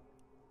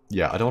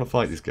 Yeah, I don't want to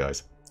fight these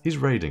guys. He's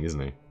raiding, isn't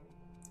he? Are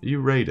you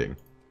raiding?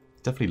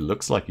 Definitely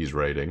looks like he's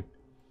raiding.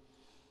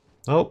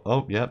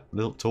 Oh, yeah.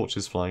 Little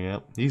torches flying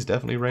out. He's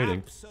definitely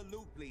raiding.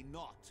 Absolutely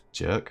not.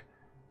 Jerk.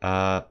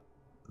 Let's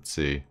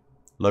see.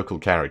 Local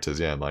characters,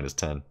 yeah, -10.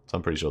 So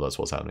I'm pretty sure that's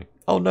what's happening.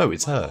 Oh no,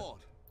 it's her.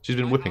 She's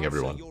been whipping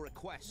everyone.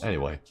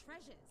 Anyway.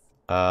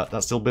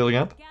 That's still building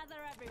up.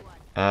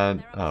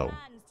 And, oh.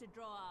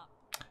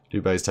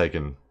 Liu Bei's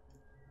taken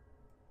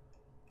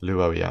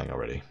Luoyang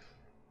already.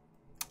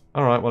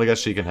 Alright, well I guess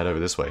she can head over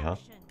this way, huh?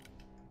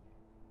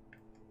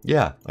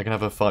 Yeah, I can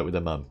have a fight with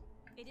her mum.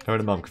 Her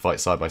and her mum can fight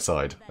side by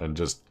side and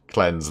just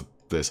cleanse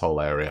this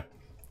whole area.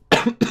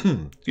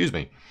 Excuse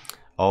me.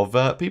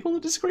 Of people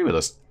that disagree with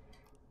us.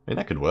 I mean,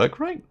 that could work,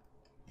 right?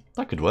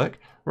 That could work.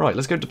 Right,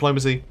 let's go to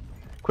diplomacy.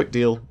 Quick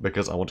deal,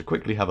 because I want to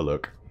quickly have a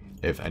look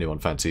if anyone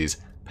fancies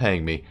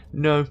paying me.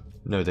 No,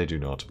 they do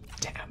not.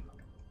 Damn.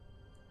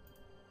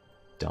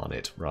 Darn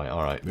it. Right,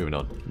 alright, moving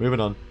on. Moving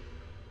on.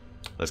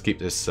 Let's keep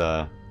this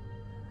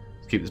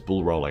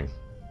ball rolling.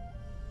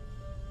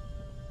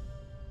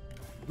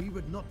 We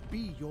would not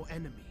be your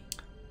enemy.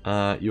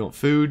 You want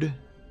food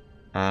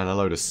and a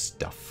load of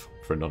stuff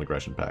for a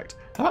non-aggression pact.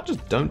 How about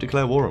just don't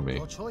declare war on me?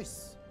 Your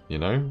choice. You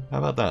know? How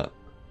about that?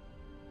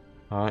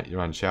 Alright,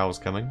 Yuan Shao's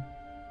coming.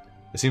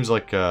 It seems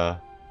like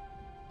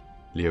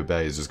Liu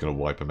Bei is just going to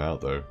wipe him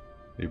out, though.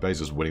 Liu Bei's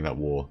just winning that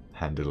war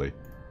handily.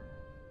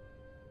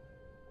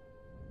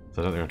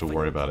 So I don't think I have to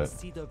worry about it.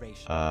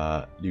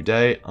 Liu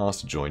Dai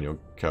asked to join your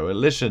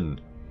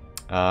coalition.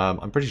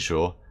 I'm pretty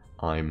sure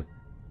I'm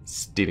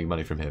stealing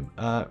money from him.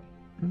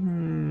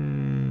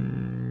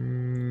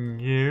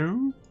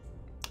 You?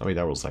 I mean,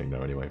 they're all saying no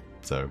anyway.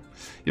 So,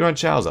 Yuan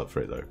Chao's up for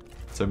it, though.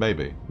 So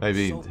maybe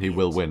he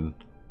will win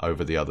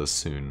over the others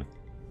soon.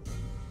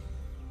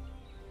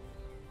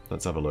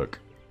 Let's have a look.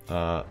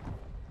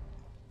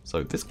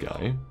 So this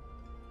guy,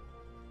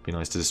 be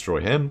nice to destroy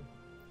him.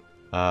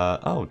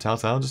 Oh, Tao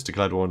Tao just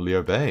declared war on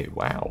Liu Bei.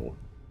 Wow.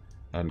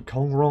 And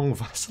Kongrong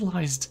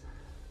vassalized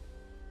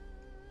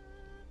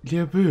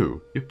Liu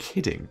Bu. You're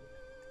kidding.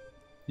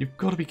 You've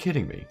got to be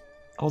kidding me.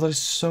 Oh, that is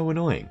so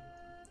annoying.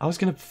 I was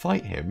going to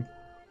fight him.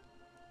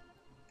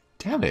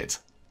 Damn it.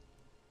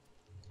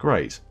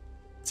 Great.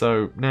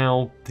 So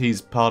now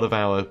he's part of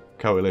our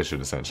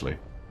coalition, essentially.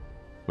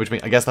 Which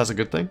means, I guess that's a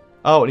good thing.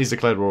 Oh, and he's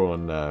declared war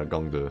on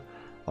Gongdu.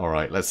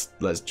 Alright,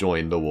 let's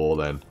join the war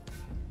then.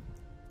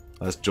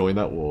 Let's join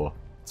that war.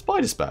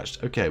 Spy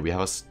dispatched. Okay, we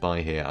have a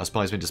spy here. Our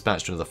spy has been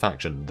dispatched to another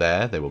faction.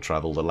 There, they will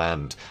travel the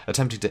land,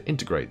 attempting to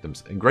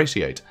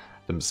ingratiate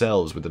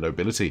themselves with the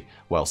nobility,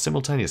 while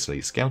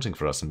simultaneously scouting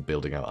for us and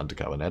building our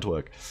undercover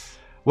network.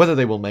 Whether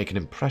they will make an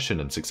impression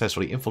and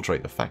successfully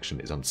infiltrate the faction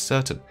is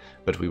uncertain,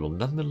 but we will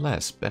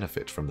nonetheless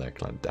benefit from their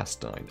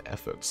clandestine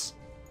efforts.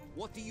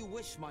 What do you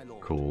wish, my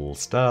lord? Cool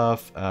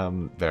stuff.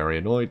 Very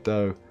annoyed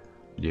though.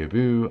 Liu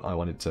Bu, I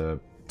wanted to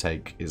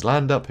take his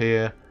land up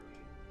here.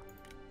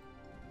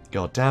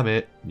 God damn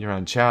it.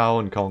 Yuan Chao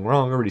and Kong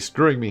Rong are really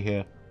screwing me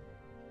here.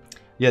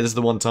 Yeah, this is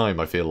the one time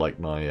I feel like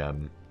my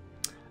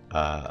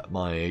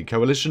my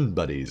coalition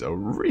buddies are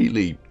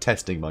really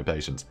testing my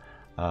patience.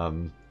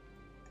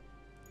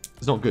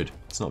 It's not good.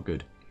 It's not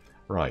good.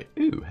 Right.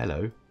 Ooh,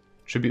 hello.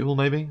 Tribute hall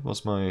maybe?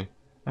 What's my...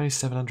 Only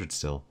 700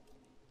 still.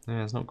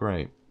 Yeah, it's not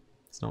great.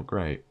 It's not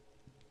great.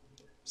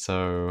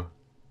 So,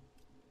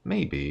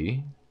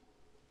 maybe,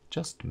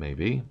 just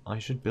maybe, I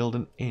should build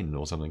an inn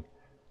or something.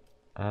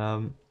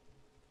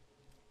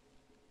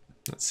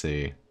 Let's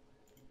see.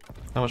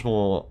 How much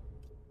more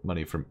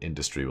money from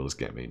industry will this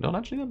get me? Not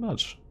actually that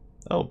much.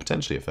 Oh,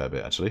 potentially a fair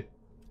bit, actually.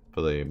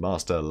 For the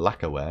master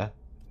lacquerware.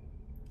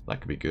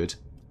 That could be good.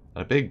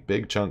 And a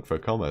big chunk for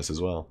commerce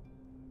as well.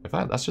 In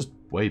fact, that's just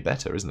way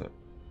better, isn't it?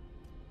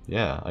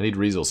 Yeah, I need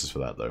resources for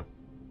that, though.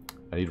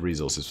 I need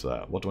resources for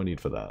that. What do I need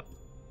for that?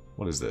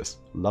 What is this?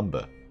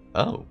 Lumber.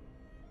 Oh.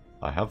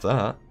 I have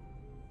that.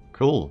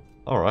 Cool.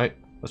 Alright.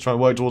 Let's try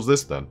and work towards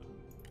this, then.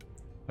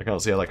 I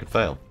can't see how that could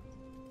fail.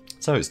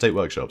 So, state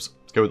workshops.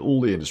 Let's go with all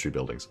the industry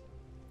buildings.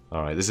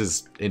 Alright, this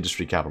is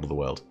industry capital of the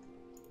world.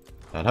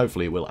 And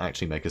hopefully it will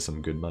actually make us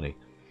some good money.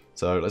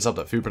 So, let's up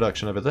that food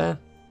production over there.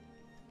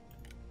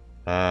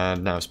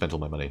 And now I've spent all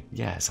my money.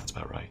 Yeah, sounds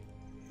about right.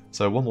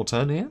 So, one more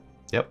turn here.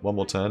 Yep, one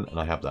more turn, and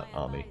I have that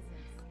army.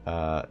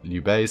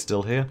 Liu Bei is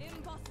still here.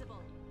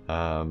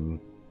 So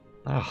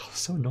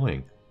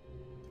annoying.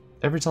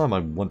 Every time I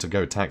want to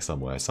go attack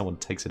somewhere, someone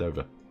takes it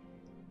over.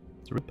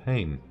 It's a real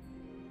pain.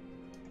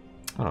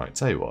 Alright,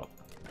 tell you what.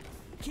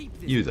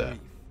 You there.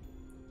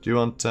 Do you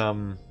want,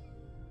 Can't,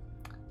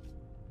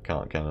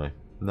 can I?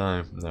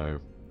 No.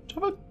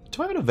 Do I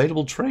have an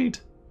available trade?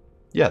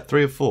 Yeah,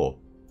 3 of 4.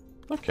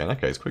 Okay, in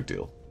that case, quick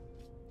deal.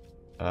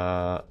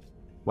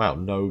 Wow,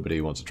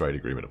 nobody wants a trade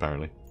agreement,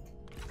 apparently.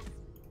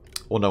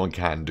 Or no one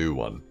can do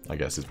one, I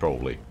guess is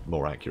probably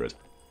more accurate.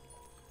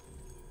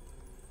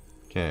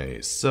 Okay,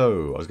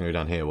 so I was going to go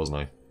down here, wasn't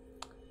I?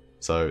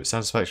 So,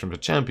 satisfaction for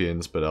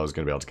champions, but I was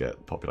going to be able to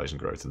get population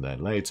growth, and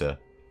then later,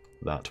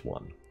 that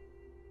one.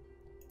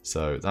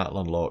 So, that'll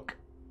unlock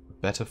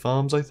better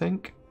farms, I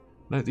think?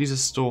 No, these are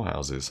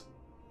storehouses.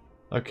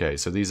 Okay,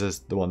 so these are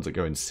the ones that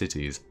go in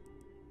cities.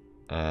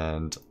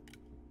 And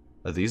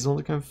are these all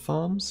that go in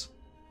farms?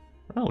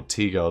 Oh,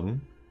 tea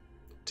garden,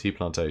 tea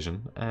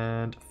plantation,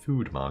 and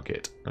food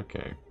market.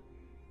 Okay.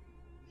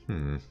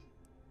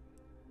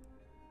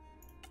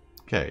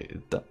 Okay,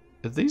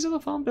 these are the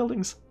farm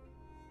buildings?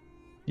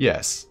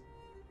 Yes.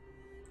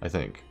 I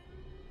think.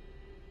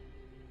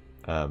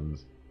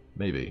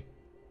 Maybe.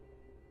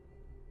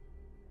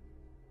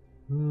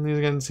 These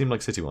again seem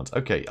like city ones.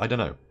 Okay, I don't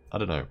know.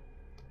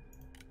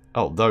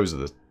 Oh, those are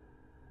the...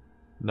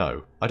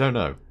 No, I don't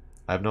know.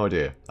 I have no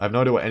idea. I have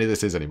no idea what any of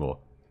this is anymore.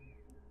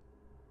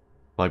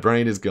 My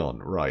brain is gone.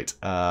 Right.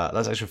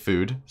 That's extra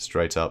food,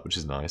 straight up, which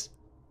is nice.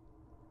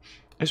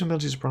 Extra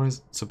military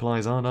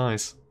supplies are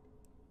nice.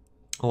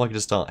 Or I can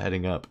just start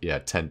heading up. Yeah,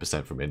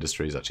 10% from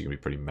industry is actually going to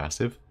be pretty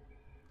massive.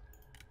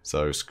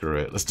 So, screw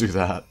it. Let's do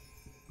that.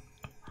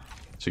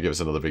 Should give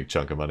us another big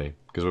chunk of money.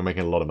 Because we're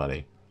making a lot of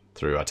money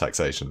through our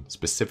taxation.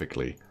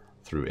 Specifically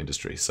through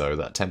industry. So,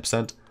 that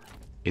 10%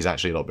 is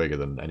actually a lot bigger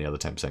than any other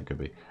 10% could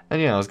be.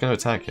 And yeah, I was going to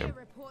attack him.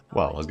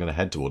 Well, I was going to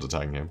head towards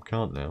attacking him.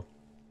 Can't now.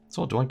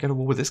 So what, do I go to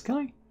war with this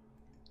guy?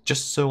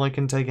 Just so I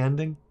can take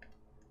ending?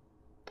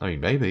 I mean,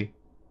 maybe.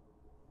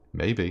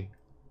 Maybe.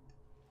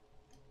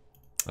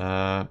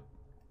 Yuan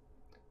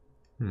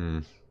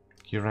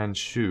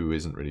Shu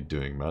isn't really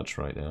doing much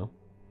right now.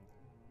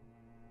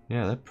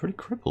 Yeah, they're pretty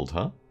crippled,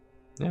 huh?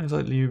 Yeah, it's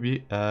like Liu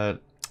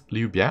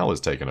Biao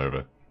has taken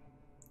over.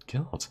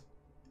 God.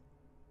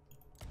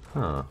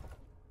 Huh.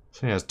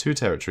 So he has 2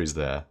 territories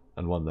there,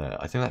 and 1 there.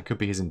 I think that could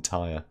be his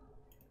entire...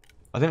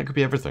 I think that could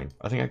be everything.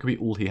 I think that could be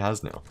all he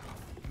has now.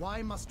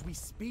 Why must we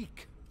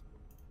speak?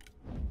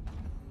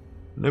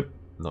 Nope,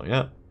 not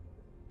yet.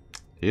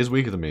 He is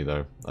weaker than me,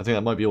 though. I think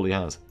that might be all he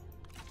has.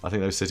 I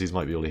think those cities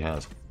might be all he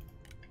has.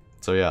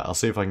 So yeah, I'll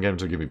see if I can get him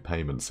to give me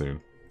payment soon.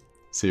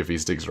 See if he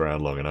sticks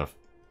around long enough.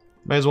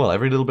 May as well.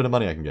 Every little bit of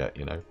money I can get,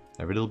 you know.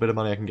 Every little bit of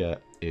money I can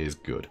get is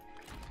good.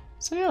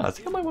 So yeah, I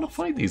think I might want to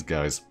fight these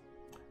guys.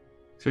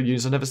 It's got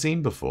units I've never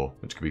seen before,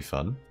 which could be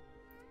fun.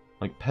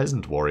 Like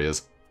peasant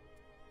warriors.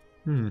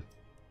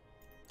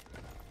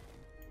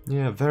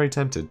 Yeah, very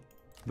tempted.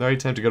 Very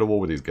tempted to go to war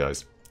with these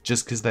guys.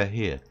 Just because they're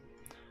here.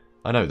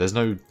 I know, there's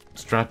no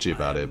strategy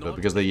about it, but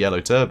because they're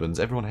yellow turbans,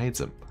 everyone hates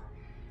them.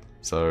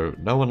 So,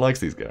 no one likes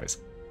these guys.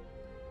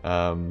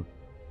 Oh,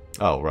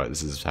 right,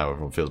 this is how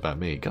everyone feels about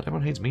me. God,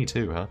 everyone hates me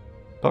too, huh?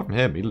 Apart from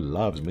him, he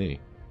loves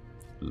me.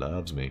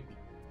 Loves me.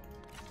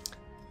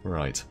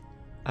 Right.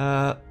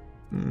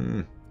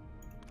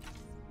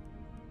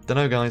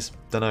 Dunno, guys.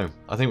 Dunno.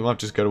 I think we might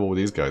just go to war with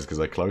these guys because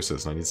they're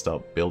closest and I need to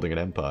start building an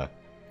empire.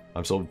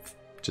 I'm sort of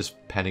just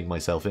penning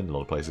myself in a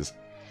lot of places.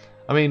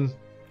 I mean,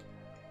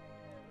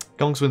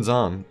 Gongswin's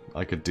arm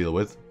I could deal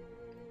with.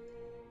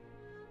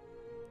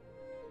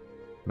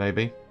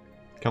 Maybe.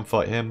 Come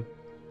fight him.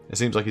 It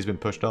seems like he's been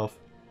pushed off.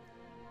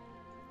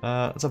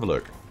 Let's have a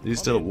look. He's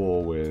still at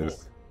war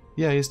with...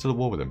 Yeah, he's still at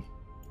war with him.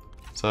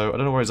 So, I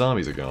don't know where his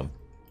armies are gone.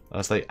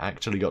 Unless they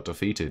actually got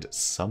defeated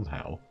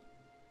somehow.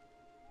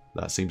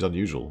 That seems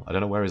unusual. I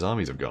don't know where his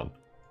armies have gone.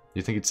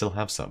 You'd think he'd still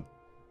have some.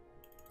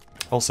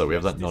 Also, we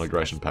have that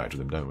non-aggression pact with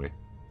him, don't we?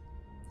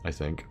 I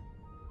think.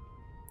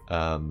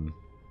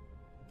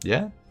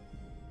 Yeah?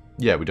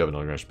 Yeah, we do have a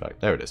non-aggression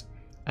pact. There it is.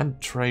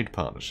 And trade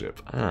partnership.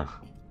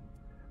 Ah.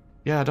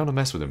 Yeah, I don't want to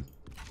mess with him.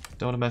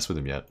 Don't want to mess with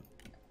him yet.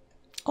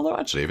 Although,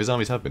 actually, if his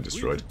armies have been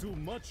destroyed... Do you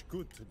want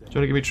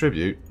to give me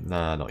tribute?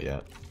 Nah, not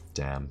yet.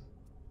 Damn.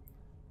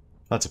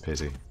 That's a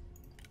pity.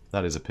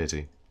 That is a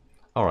pity.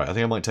 Alright, I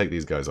think I might take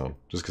these guys on,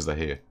 just because they're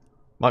here.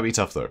 Might be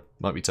tough, though.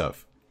 Might be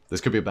tough.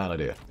 This could be a bad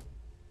idea.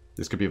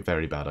 This could be a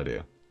very bad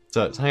idea.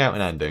 So, let's hang out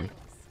in Anding.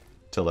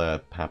 Till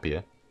they're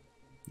happier.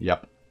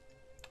 Yep.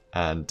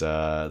 And,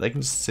 they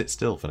can just sit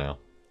still for now.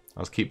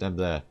 I'll just keep them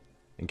there.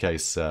 In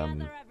case,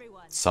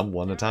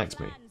 someone attacks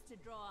me.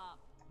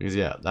 Because,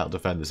 yeah, that'll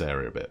defend this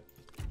area a bit.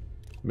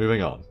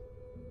 Moving on.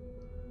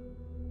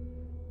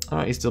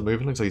 Alright, he's still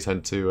moving. Looks like he's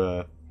headed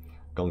to,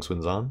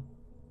 Gongswin's arm.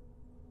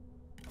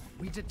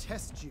 We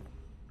detest you,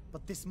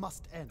 but this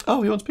must end.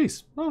 Oh, he wants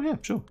peace. Oh, yeah,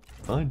 sure.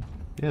 Fine.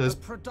 Yeah,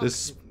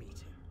 this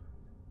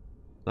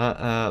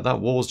that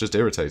war's just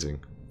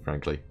irritating,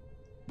 frankly.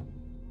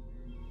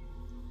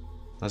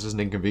 That's just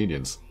an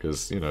inconvenience,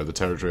 because, you know, the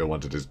territory I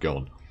wanted is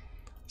gone.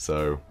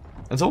 So,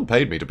 and someone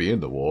paid me to be in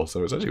the war,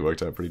 so it's actually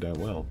worked out pretty damn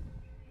well.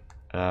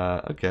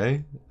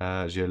 Okay.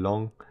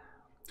 Jielong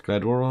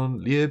declared war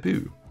on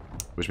Liebu,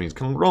 which means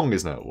Kong Rong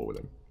is now at war with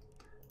him.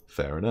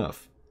 Fair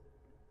enough.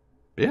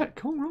 But yeah,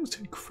 Kong Rong's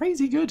doing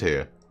crazy good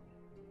here.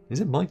 He's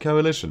in my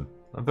coalition.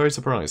 I'm very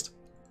surprised.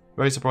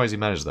 Very surprised he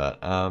managed that.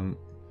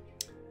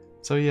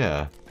 So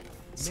yeah.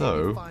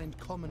 So,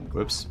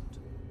 whoops.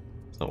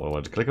 That's not what I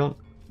wanted to click on.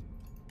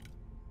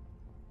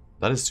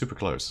 That is super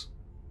close.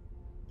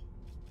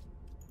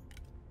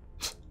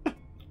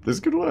 This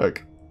could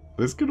work.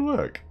 This could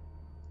work.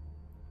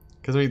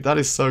 Because, I mean, that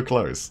is so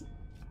close.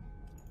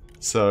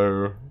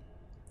 So,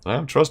 I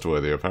am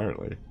trustworthy,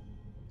 apparently.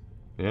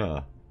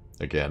 Yeah.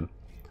 Again.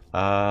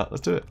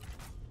 Let's do it.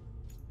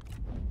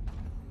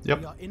 Yep.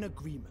 We are in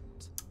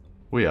agreement.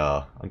 We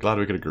are. I'm glad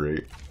we could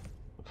agree.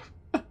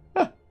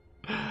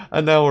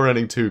 And now we're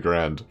earning 2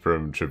 grand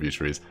from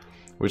tributaries.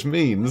 Which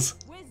means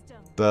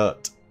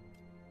that...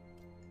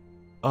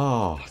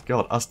 Oh,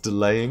 God. Us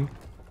delaying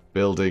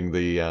building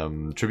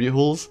the tribute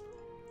halls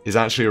is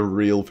actually a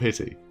real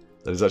pity.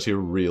 That is actually a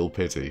real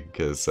pity.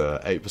 Because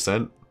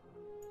 8%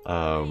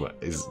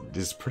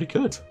 is pretty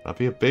good. That'd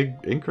be a big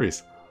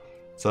increase.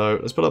 So,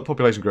 let's put up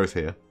population growth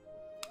here.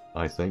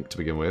 I think, to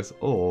begin with.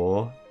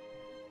 Or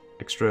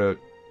extra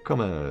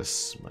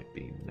commerce might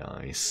be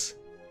nice.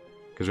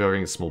 Because we are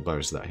getting a small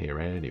bonus to that here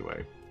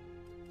anyway.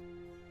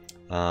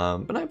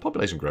 But no,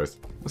 population growth.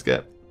 Let's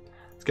get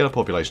our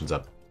populations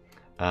up.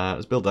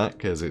 Let's build that,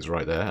 because it's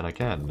right there, and I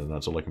can, and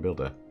that's all I can build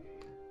there.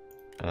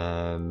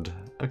 And,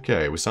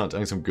 okay, we're starting to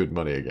earn some good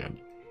money again.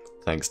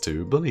 Thanks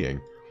to bullying.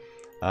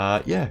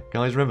 Yeah,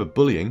 guys, remember,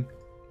 bullying,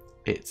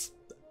 it's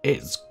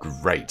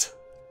great.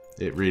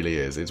 It really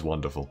is. It's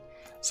wonderful.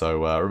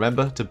 So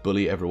remember to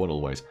bully everyone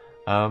always.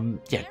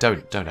 Yeah,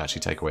 don't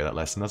actually take away that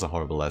lesson. That's a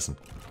horrible lesson.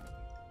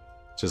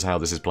 It's just how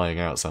this is playing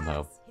out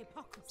somehow.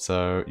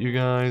 So you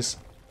guys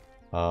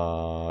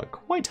are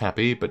quite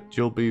happy, but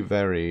you'll be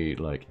very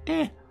like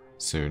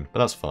soon. But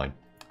that's fine.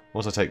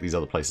 Once I take these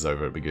other places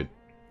over, it'll be good.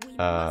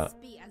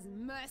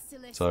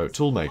 So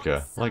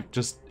toolmaker, like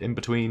just in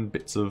between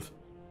bits of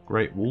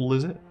Great Wall,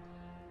 is it?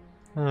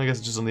 Oh, I guess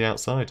it's just on the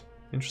outside.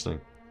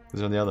 Interesting.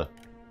 Is it on the other?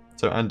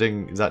 So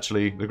Anding is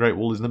actually, the Great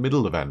Wall is in the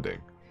middle of Anding,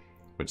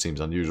 which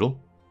seems unusual.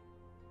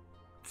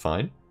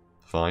 Fine.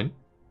 Fine.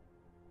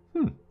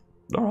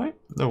 Alright,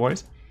 no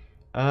worries.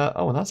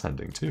 Oh, and that's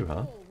Anding too,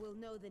 huh?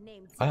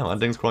 Wow,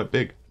 Anding's quite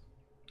big.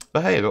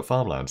 But hey, I got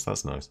farmlands,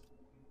 that's nice.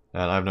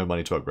 And I have no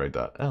money to upgrade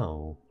that.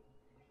 Oh.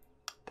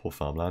 Poor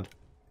farmland.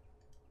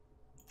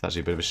 It's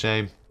actually a bit of a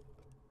shame.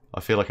 I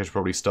feel like I should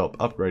probably stop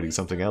upgrading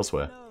something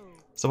elsewhere.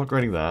 Stop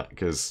upgrading that,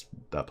 because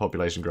that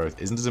population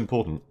growth isn't as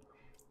important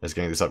as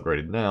getting this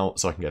upgraded now,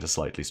 so I can get a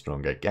slightly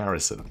stronger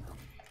garrison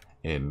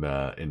in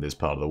this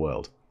part of the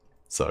world.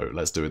 So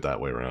let's do it that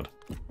way around.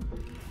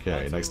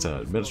 Okay, next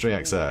turn. Military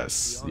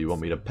access. You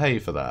want me to pay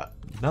for that?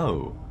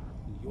 No.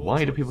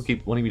 Why do people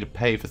keep wanting me to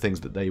pay for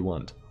things that they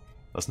want?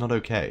 That's not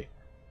okay.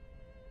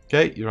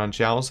 Okay, Yuan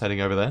Chao's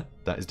heading over there.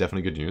 That is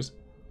definitely good news.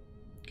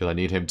 Because I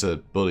need him to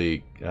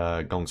bully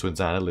Gong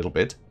Xunzan a little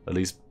bit. At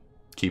least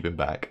keep him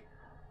back.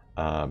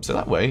 So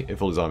that way,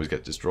 if all his armies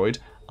get destroyed,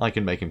 I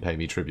can make him pay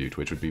me tribute,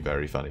 which would be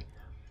very funny.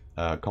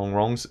 Kong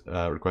Rong's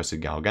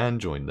requested Gao Gan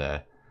join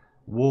their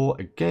war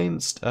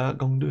against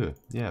Gongdu.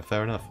 Yeah,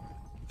 fair enough.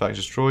 Fact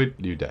destroyed,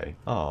 Liu Day.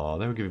 Oh,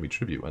 they were giving me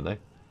tribute, weren't they?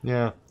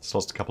 Yeah, just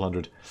lost a couple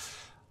hundred.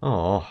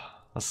 Oh,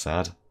 that's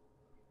sad.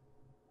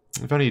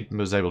 If only he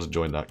was able to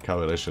join that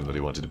coalition that he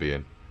wanted to be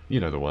in. You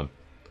know the one.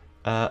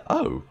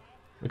 Oh,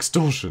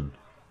 extortion.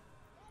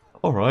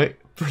 Alright,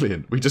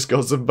 brilliant. We just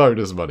got some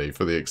bonus money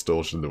for the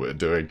extortion that we're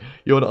doing.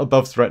 You're not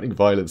above threatening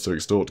violence to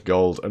extort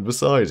gold, and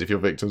besides, if your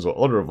victims were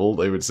honourable,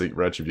 they would seek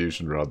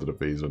retribution rather than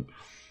appeasement.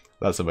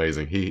 That's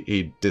amazing.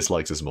 He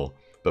dislikes us more,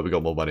 but we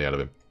got more money out of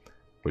him,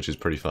 which is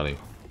pretty funny.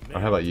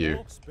 How about you? Do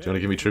you want to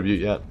give me tribute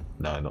yet?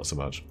 No, not so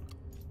much.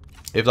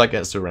 If that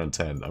gets to around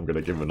 10, I'm going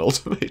to give him an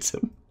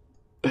ultimatum.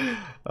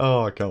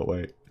 Oh, I can't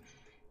wait.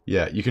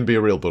 Yeah, you can be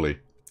a real bully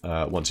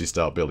once you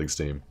start building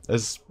steam,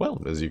 as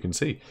well as you can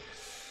see.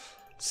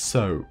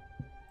 So,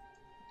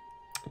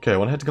 okay, I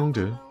want to head to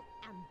Gongdu.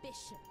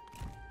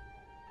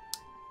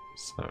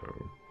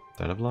 So,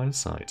 don't have line of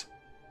sight.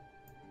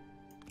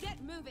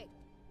 Get moving.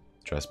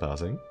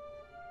 Trespassing.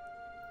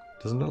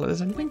 Doesn't look like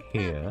there's anything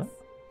here.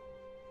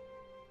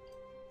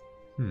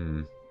 I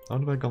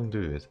wonder where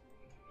Gongdu is.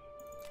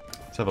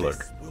 Let's have a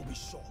look.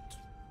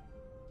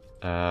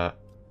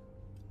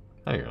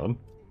 Hang on.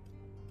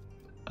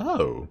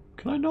 Oh,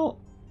 can I not?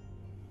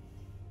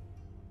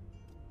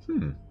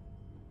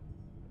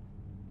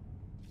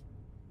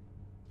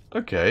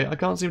 Okay, I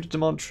can't seem to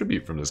demand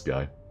tribute from this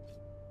guy.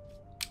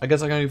 I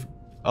guess I can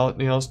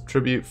only ask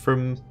tribute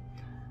from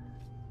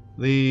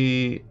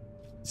the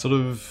sort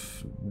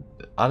of,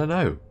 I don't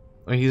know.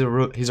 I mean,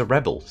 he's a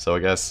rebel, so I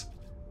guess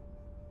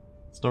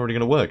it's not really going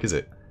to work, is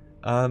it?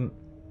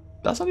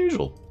 That's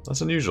unusual.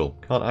 That's unusual.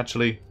 Can't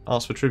actually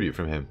ask for tribute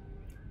from him.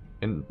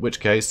 In which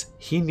case,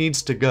 he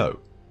needs to go.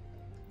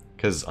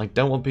 Because I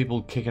don't want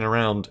people kicking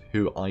around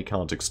who I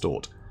can't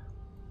extort.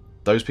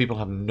 Those people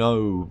have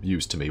no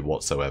use to me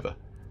whatsoever.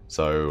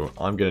 So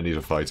I'm going to need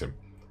to fight him.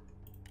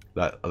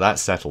 That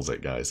settles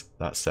it, guys.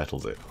 That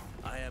settles it.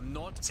 I am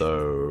not.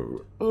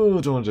 So, oh,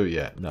 do I want to do it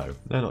yet? No,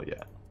 not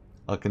yet.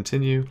 I'll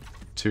continue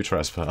to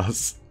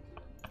trespass.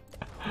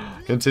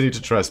 Continue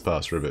to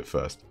trespass for a bit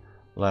first.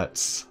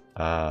 Let's.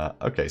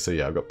 Okay, so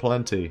yeah, I've got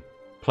plenty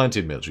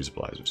of military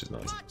supplies, which is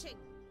nice.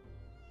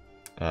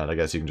 And I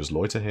guess you can just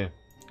loiter here.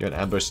 Go in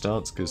ambush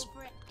stance, because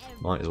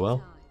might as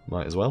well.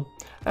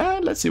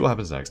 And let's see what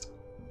happens next.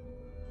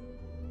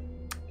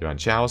 Yuan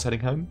Chao's heading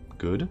home.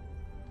 Good.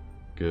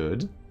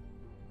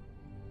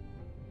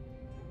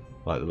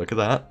 Like the look of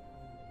that.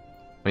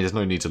 I mean, there's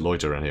no need to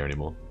loiter around here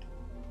anymore.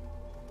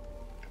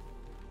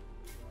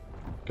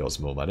 Got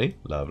some more money.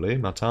 Lovely.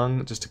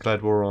 Matang just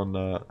declared war on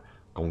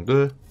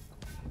Gongde.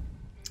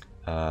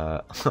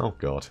 Oh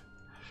god.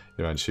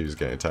 Yuan Shu's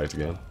getting attacked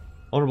again.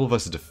 Honourable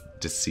versus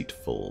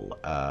deceitful.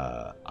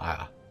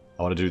 I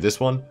want to do this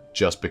one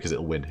just because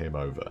it'll win him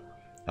over.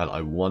 And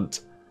I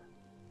want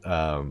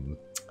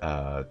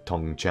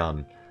Tong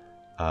Chan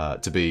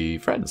to be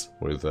friends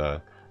with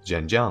Zheng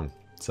Jiang.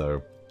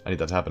 So I need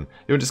that to happen.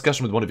 You're in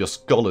discussion with one of your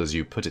scholars.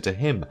 You put it to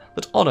him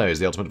that honour is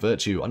the ultimate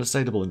virtue,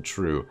 unassailable and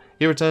true.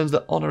 He returns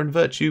that honour and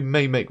virtue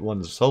may make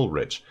one's soul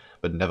rich,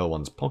 but never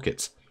one's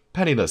pockets.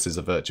 Penniless is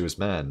a virtuous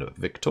man.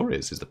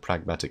 Victorious is the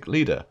pragmatic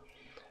leader.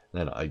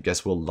 Then I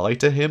guess we'll lie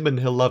to him and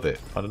he'll love it.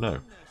 I don't know.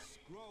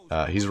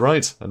 He's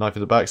right. A knife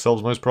in the back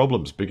solves most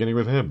problems, beginning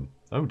with him.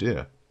 Oh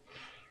dear.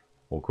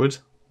 Awkward.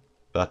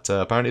 But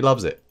apparently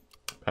loves it.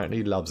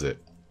 Apparently loves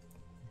it.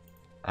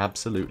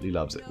 Absolutely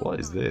loves it. What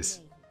is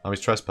this? Oh,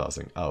 he's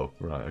trespassing. Oh,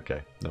 right,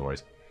 okay. No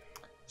worries.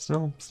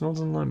 Still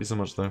doesn't like me so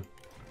much, though.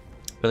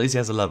 But at least he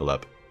has a level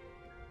up.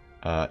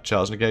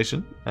 Charge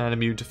negation and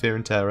immune to fear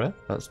and terror.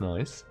 That's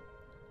nice.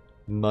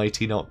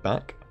 Mighty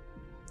knockback.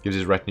 Gives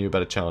his retinue a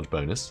better charge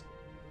bonus.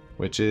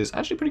 Which is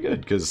actually pretty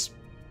good, because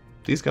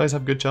these guys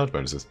have good charge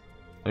bonuses.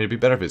 I mean, it'd be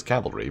better if it's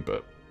cavalry,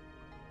 but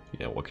you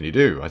know, what can you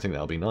do? I think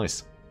that'll be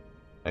nice.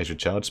 Extra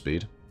charge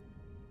speed.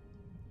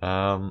 That's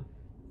not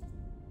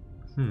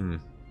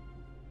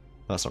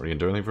really going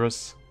to do anything for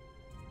us.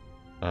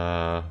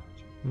 Our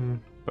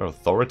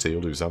authority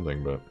will do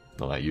something, but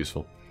not that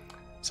useful.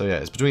 So yeah,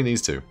 it's between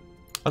these two.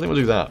 I think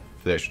we'll do that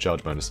for the extra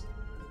charge bonus.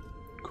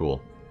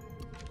 Cool.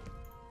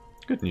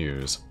 Good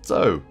news.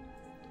 So,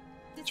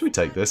 should we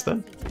take this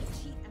then?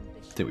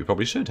 I think we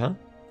probably should, huh?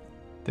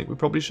 I think we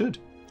probably should.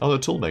 Although a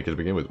toolmaker to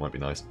begin with might be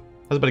nice.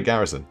 Has a bit of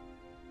garrison.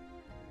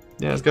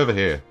 Yeah, let's go over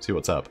here, see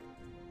what's up.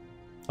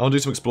 I want to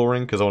do some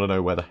exploring because I want to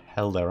know where the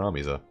hell their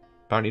armies are.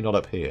 Apparently not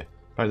up here.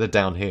 Apparently they're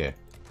down here.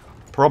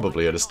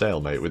 Probably at a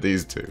stalemate with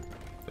these two.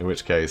 In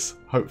which case,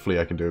 hopefully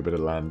I can do a bit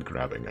of land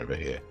grabbing over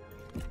here.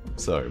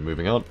 So,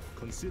 moving on.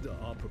 Consider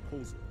our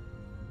proposal.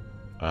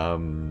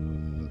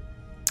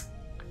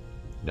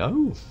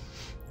 No.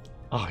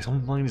 Oh, he's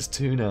on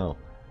 -2 now.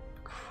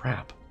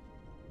 Crap.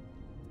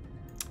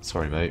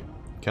 Sorry, mate.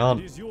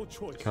 Can't.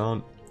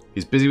 Can't.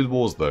 He's busy with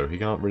wars, though. He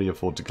can't really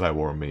afford to declare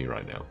war on me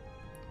right now.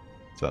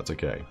 So that's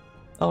okay.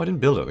 Oh, I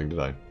didn't build anything, did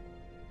I?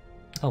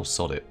 Oh,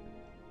 sod it.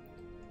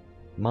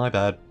 My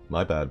bad.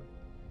 My bad.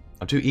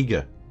 I'm too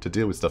eager to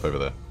deal with stuff over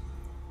there.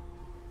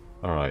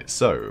 Alright,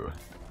 so.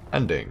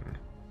 Ending.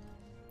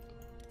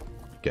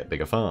 Get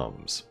bigger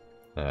farms.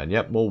 And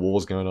yep, more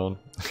wars going on.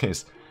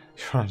 Yes,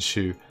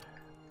 Yuanshu.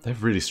 They're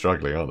really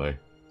struggling, aren't they?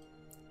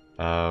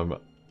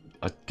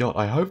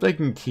 I hope they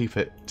can keep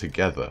it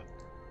together.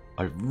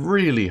 I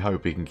really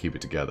hope he can keep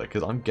it together,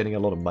 because I'm getting a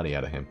lot of money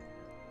out of him.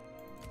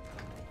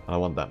 I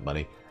want that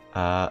money.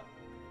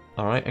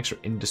 Alright, extra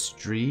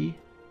industry.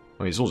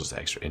 I mean, it's all just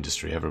extra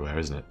industry everywhere,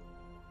 isn't it?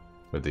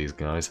 With these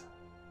guys.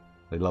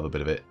 They love a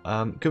bit of it.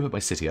 Could put my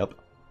city up.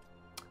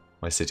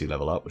 My city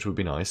level up, which would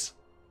be nice.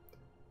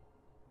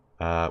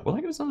 Will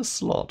that give us another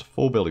slot?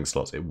 4 building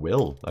slots. It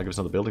will. That gives us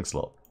another building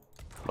slot.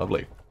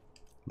 Lovely.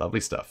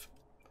 Lovely stuff.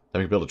 Then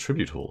we can build a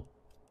tribute hall.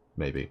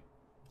 Maybe.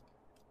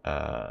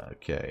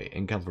 Okay.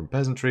 Income from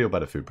peasantry or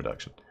better food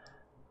production?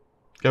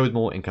 Go with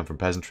more income from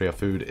peasantry. Our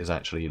food is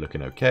actually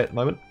looking okay at the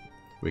moment.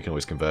 We can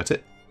always convert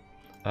it.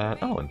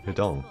 Oh, and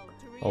Hudong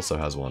also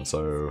has one,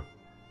 so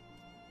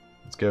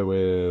let's go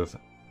with a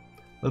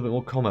little bit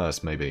more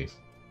commerce, maybe.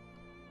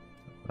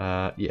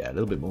 Yeah, a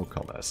little bit more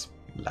commerce.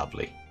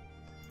 Lovely.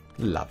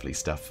 Lovely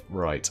stuff.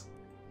 Right.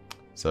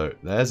 So,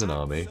 there's an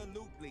army.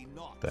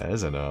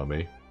 There's an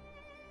army.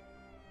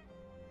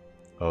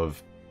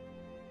 Of...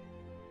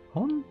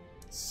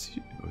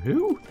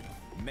 Who?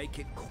 Make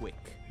it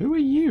quick. Who are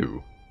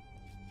you?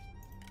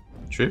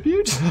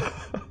 Tribute?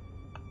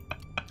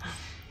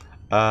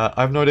 I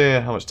have no idea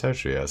how much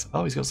territory he has.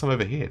 Oh, he's got some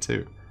over here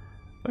too.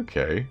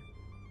 Okay.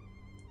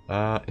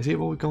 Is he at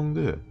war with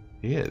Gongde?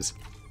 He is.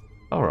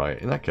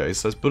 Alright, in that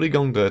case, let's bully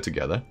Gongde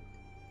together.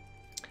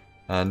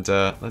 And,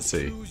 let's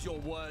see.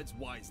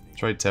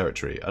 Trade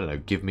territory. I don't know,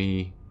 give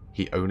me...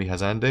 He only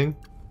has Anding?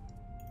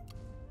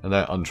 And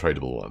they're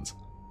untradeable ones.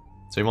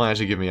 So he might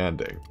actually give me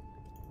Anding.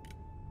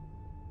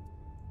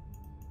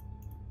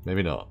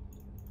 Maybe not.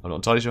 I'm not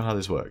entirely sure how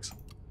this works.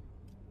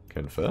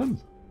 Confirm?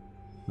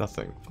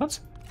 Nothing. What?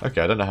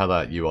 Okay, I don't know how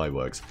that UI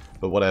works.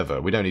 But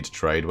whatever. We don't need to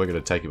trade. We're going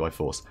to take it by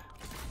force.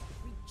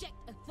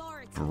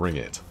 Bring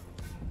it.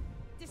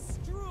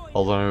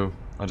 Although,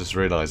 I just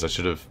realised I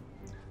should have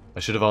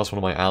asked one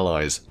of my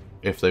allies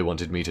if they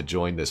wanted me to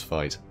join this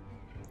fight.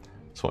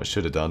 That's what I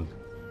should have done.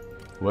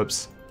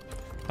 Whoops.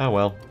 Oh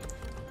well.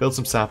 Build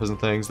some sappers and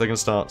things. They're going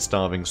to start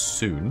starving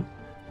soon.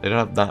 They don't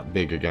have that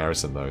big a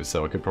garrison though,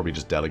 so I could probably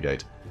just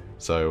delegate.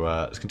 So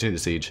let's continue the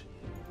siege.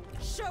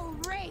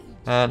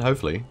 And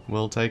hopefully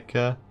we'll take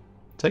a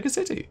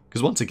city.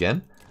 Because once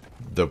again,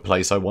 the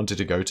place I wanted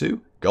to go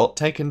to got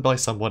taken by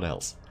someone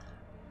else.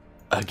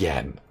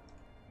 Again.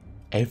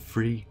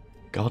 Every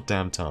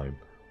goddamn time.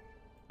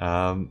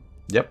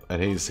 Yep,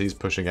 and he's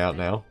pushing out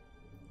now.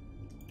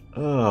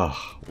 Ugh,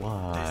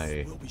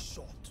 why?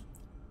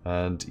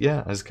 And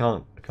yeah, I just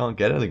can't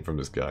get anything from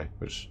this guy,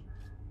 which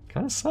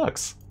kind of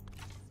sucks.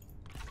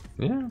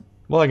 Yeah,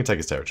 well I can take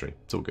his territory.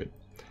 It's all good.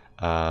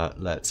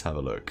 Let's have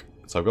a look.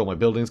 So I've got my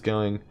buildings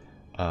going.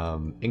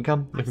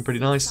 Income looking pretty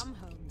nice,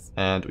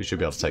 and we should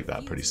be able to take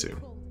that pretty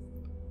soon.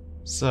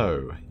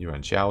 So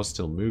Yuan Xiao is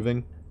still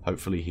moving.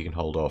 Hopefully he can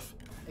hold off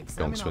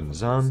Gongswen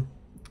Zan.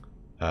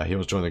 He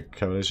wants to join the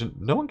coalition.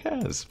 No one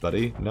cares,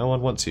 buddy. No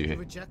one wants you here.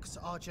 Rejects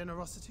our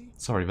generosity?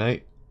 Sorry,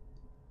 mate.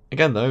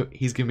 Again, though,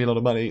 he's giving me a lot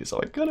of money, so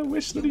I kind of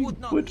wish that he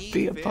would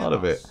be a part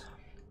of it.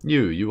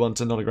 You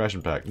want a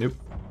non-aggression pact? Nope.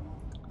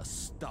 A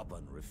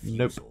stubborn refusal.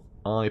 Nope.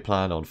 I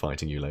plan on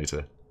fighting you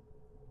later.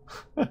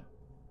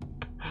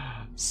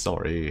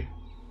 Sorry.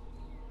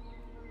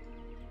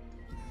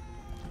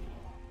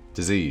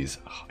 Disease.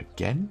 Oh,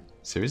 again?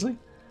 Seriously?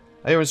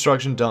 At your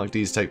instruction, dark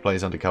deeds take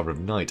place under cover of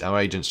night. Our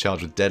agents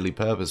charged with deadly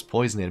purpose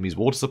poison the enemy's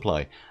water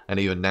supply, and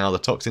even now the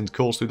toxins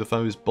course through the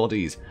foe's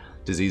bodies.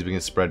 Disease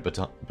begins to spread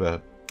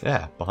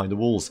behind the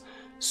walls.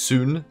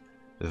 Soon,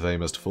 they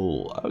must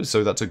fall. Oh,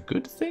 so that's a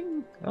good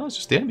thing? Oh, it's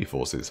just the enemy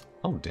forces.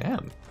 Oh,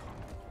 damn.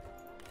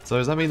 So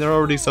does that mean they're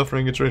already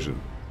suffering attrition?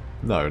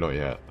 No, not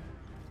yet.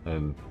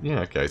 And, yeah,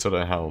 okay, so I don't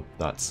know how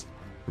that's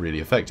really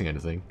affecting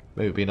anything.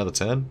 Maybe it'll be another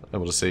turn,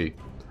 and we'll just see.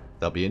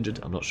 They'll be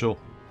injured, I'm not sure.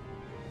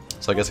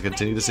 So I guess I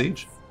continue the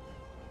siege.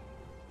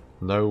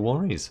 No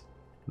worries.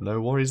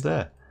 No worries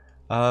there.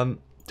 Do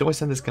I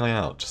send this guy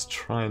out? Just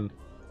try and...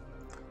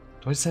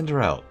 Do I send her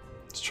out?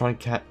 Just try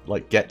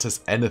and get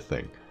us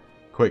anything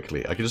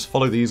quickly. I could just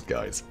follow these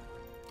guys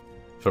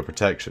for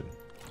protection.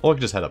 Or I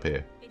could just head up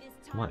here.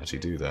 I might actually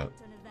do that.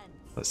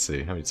 Let's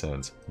see, how many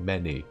turns?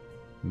 Many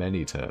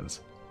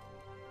turns.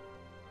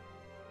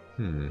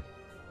 I think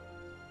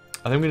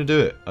I'm going to do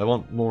it. I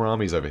want more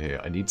armies over here.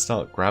 I need to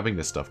start grabbing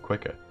this stuff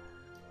quicker.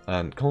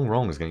 And Kong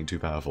Rong is getting too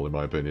powerful, in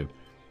my opinion.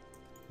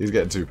 He's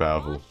getting too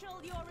powerful.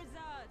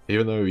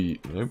 Even though he...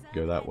 Nope,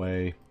 go that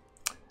way.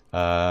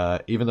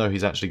 Even though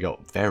he's actually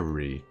got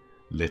very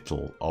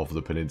little of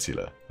the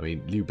peninsula. I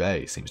mean, Liu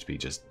Bei seems to be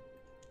just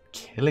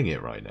killing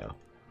it right now.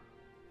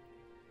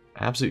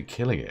 Absolutely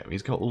killing it.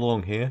 He's got all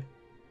along here.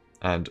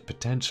 And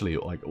potentially,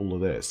 like, all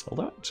of this.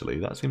 Although, actually,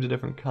 that seems a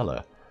different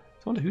colour.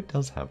 I wonder who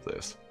does have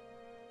this.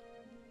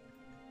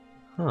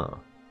 Huh.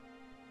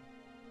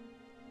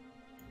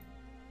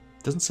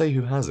 Doesn't say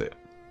who has it.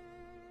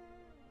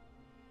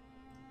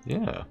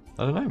 Yeah,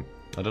 I don't know.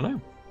 I don't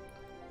know.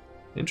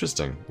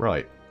 Interesting.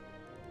 Right.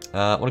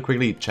 I want to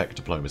quickly check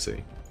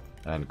diplomacy.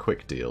 And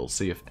quick deal.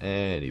 See if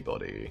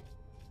anybody...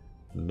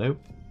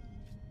 Nope.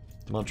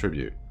 Demand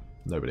tribute.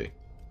 Nobody.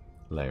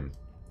 Lame.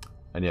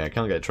 And yeah, I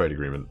can't get a trade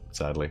agreement,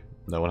 sadly.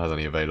 No one has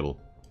any available.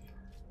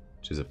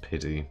 Which is a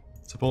pity.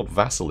 Support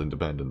vassal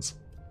independence.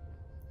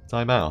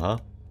 Time out, huh?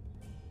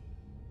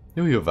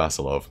 Who are you a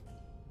vassal of?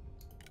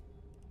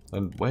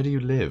 And where do you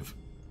live?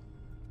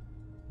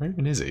 Where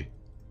even is he? Do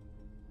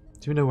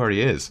you even know where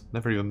he is?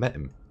 Never even met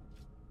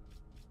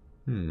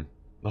him.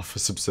 Offer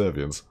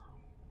subservience.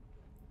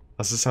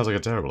 That just sounds like a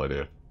terrible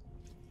idea.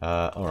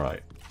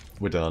 Alright.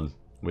 We're done.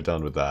 We're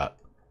done with that.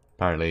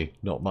 Apparently,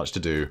 not much to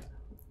do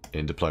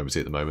in diplomacy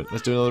at the moment.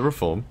 Let's do another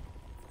reform.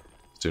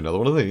 Let's do another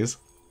one of these.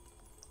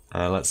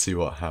 And let's see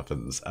what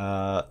happens. So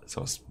I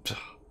was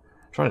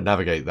trying to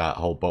navigate that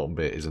whole bottom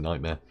bit is a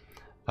nightmare.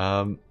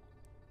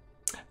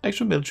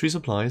 Extra military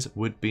supplies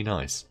would be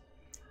nice.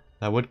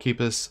 That would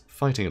keep us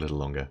fighting a little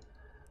longer.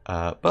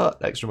 But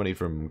extra money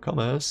from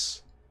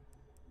commerce,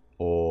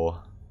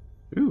 or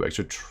ooh,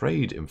 extra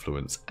trade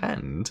influence,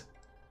 and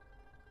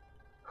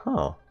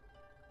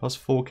plus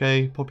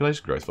 4k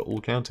population growth for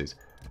all counties.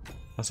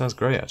 That sounds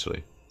great,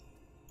 actually.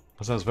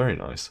 That sounds very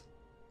nice.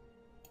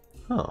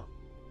 I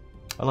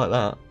like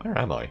that. Where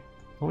am I?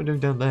 What are we doing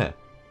down there?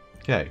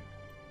 Okay.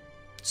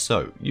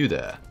 So, you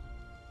there.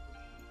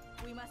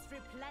 We must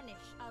replenish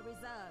our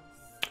reserves.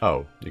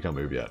 Oh, you can't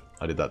move yet.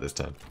 I did that this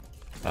turn.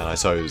 And I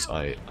suppose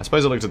I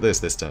looked at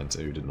this turn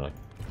too, didn't I?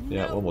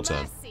 Yeah, No one more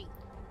turn. mercy.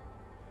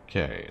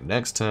 Okay,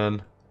 next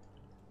turn.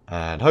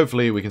 And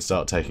hopefully we can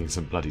start taking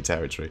some bloody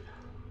territory.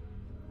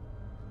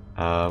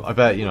 I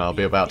bet, you know, I'll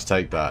be about to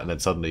take that and then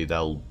suddenly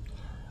they'll,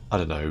 I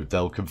don't know,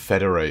 they'll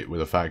confederate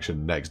with a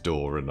faction next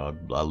door and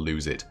I'll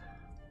lose it.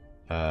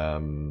 He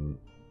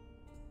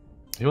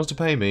wants to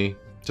pay me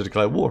to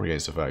declare war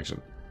against a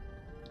faction.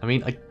 I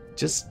mean, I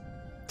just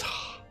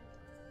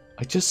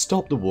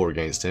stopped the war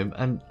against him,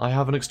 and I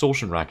have an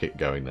extortion racket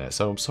going there,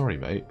 so I'm sorry,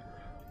 mate.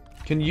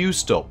 Can you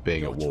stop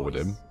being at war with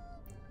him?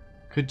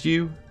 Could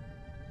you?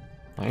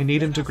 I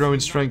need him to grow in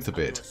strength a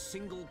bit.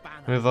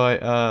 If I,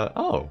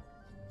 oh,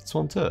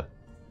 Swanter.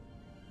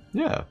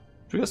 Yeah,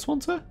 should we get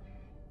Swanter?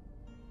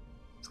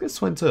 Let's get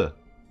Swanter.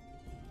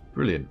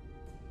 Brilliant.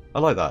 I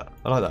like that.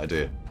 I like that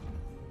idea.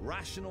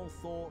 Rational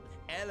thought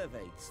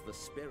elevates the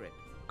spirit.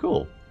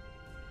 Cool.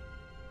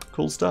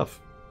 Cool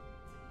stuff.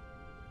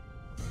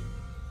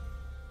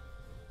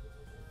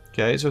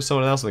 Okay, so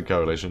someone else in the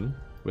coalition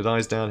with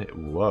eyes down here.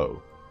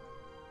 Whoa.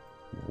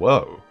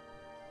 Whoa.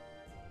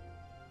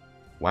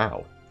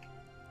 Wow.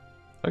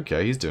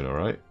 Okay, he's doing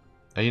alright.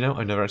 And you know,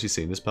 I've never actually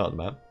seen this part of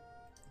the map.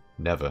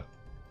 Never.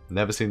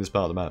 Never seen this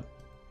part of the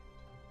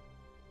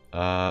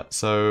map.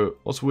 So,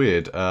 what's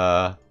weird,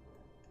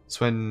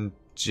 Zheng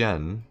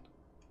Jiang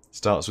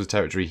starts with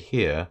territory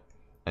here,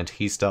 and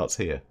he starts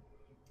here.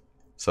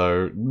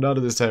 So, none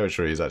of this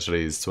territory is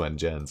actually Zheng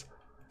Jiang's.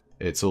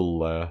 It's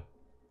all,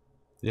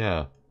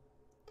 yeah.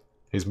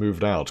 He's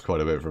moved out quite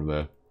a bit from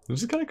there.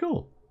 Which is kind of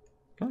cool.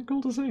 Kind of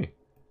cool to see.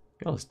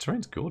 God, this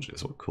terrain's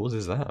gorgeous. What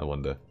causes that, I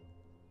wonder?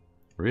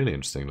 Really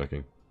interesting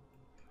looking.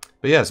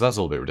 But yeah, so that's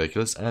all a bit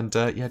ridiculous. And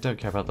yeah, don't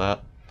care about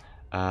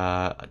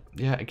that.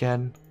 Yeah,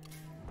 again,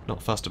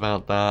 not fussed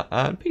about that.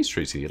 And peace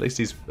treaty. At least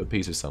he's at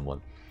peace with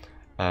someone.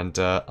 And,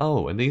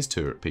 oh, and these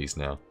two are at peace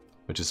now.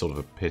 Which is sort of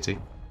a pity.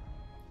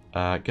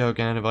 Go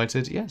again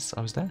invited. Yes,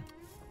 I was there.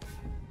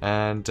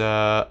 And,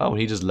 oh,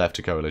 he just left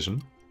a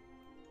coalition.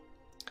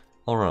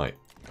 Alright,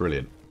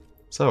 brilliant.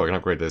 So I can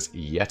upgrade this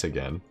yet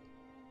again.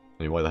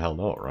 I mean, why the hell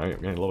not, right? I'm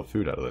getting a lot of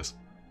food out of this.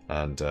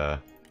 And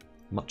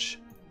much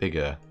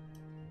bigger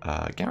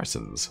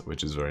garrisons,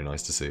 which is very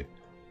nice to see.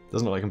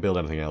 Doesn't look like I can build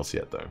anything else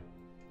yet, though.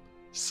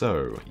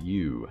 So,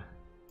 you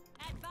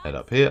head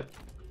up here.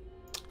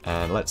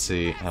 And let's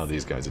see how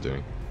these guys are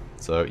doing.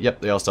 So, yep,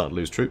 they are starting to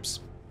lose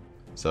troops.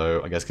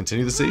 So, I guess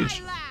continue the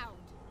siege.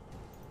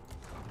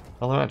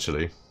 Although,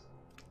 actually,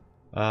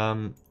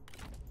 how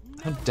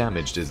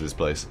damaged is this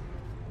place?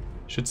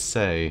 Should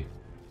say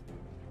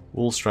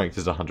wall strength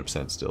is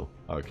 100% still.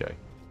 Okay.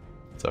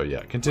 So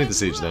yeah, continue the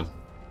siege then.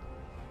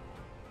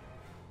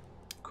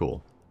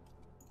 Cool.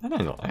 And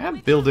hang on, I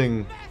am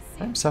building...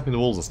 I am sapping the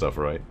walls and stuff,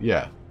 right?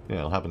 Yeah. Yeah,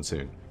 it'll happen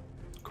soon.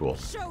 Cool.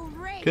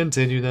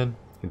 Continue then.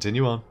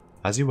 Continue on.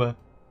 As you were.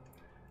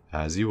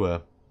 As you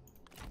were.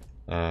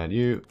 And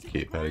you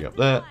keep heading up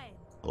there.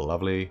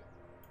 Lovely.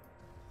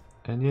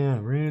 And yeah,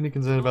 really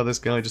concerned about this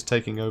guy just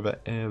taking over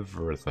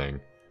everything.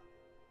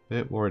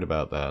 Bit worried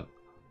about that.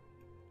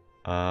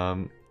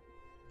 Got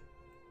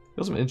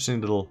some interesting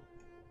little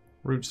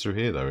routes through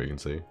here, though, you can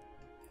see.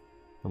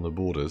 On the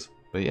borders.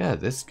 But yeah,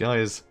 this guy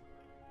is...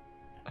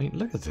 I mean,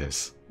 look at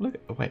this. Look.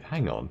 Oh, wait,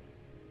 hang on.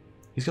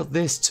 He's got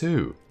this,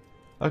 too.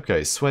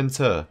 Okay,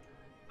 Swenter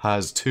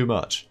has too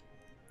much.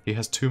 He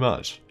has too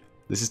much.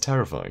 This is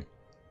terrifying.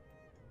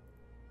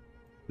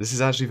 This is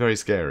actually very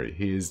scary.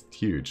 He is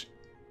huge.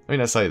 I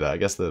mean, I say that. I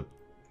guess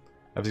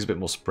everything's a bit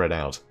more spread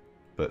out.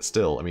 But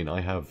still, I mean,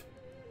 I have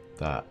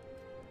that.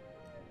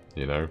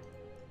 You know?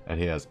 And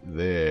he has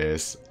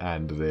this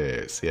and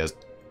this. He has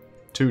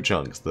 2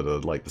 chunks that are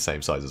like the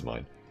same size as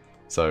mine.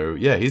 So,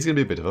 yeah, he's going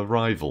to be a bit of a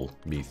rival,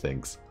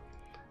 methinks.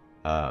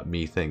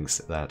 Methinks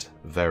that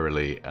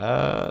verily.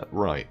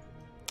 Right.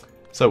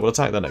 So, we'll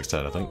attack that next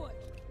turn, I think.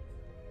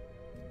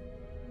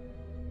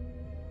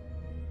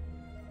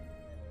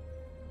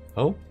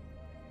 Oh.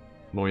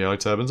 More yellow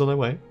turbans on their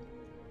way.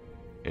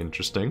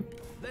 Interesting.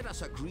 Let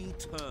us agree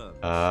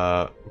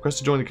terms. Request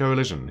to join the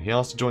coalition. He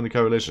asked to join the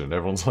coalition, and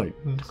everyone's like,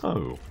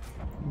 no.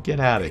 Get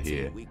out of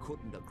here.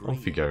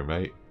 Off you go,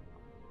 mate.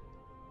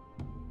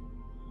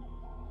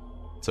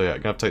 So yeah, I'm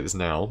going to have to take this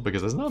now,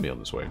 because there's an army on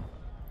this way.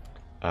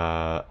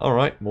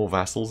 Alright, more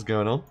vassals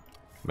going on.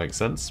 Makes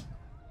sense.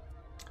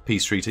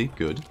 Peace treaty,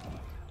 good.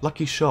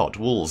 Lucky shot,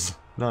 wolves.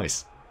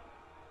 Nice.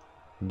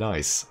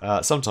 Nice.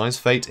 Sometimes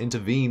fate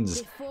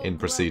intervenes in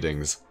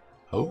proceedings.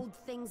 Oh. Old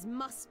things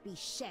must be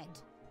shed.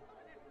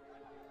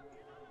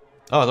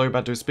 Oh, I thought you were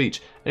about to do a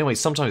speech. Anyway,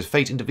 sometimes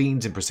fate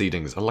intervenes in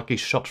proceedings. A lucky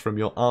shot from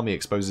your army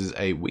exposes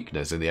a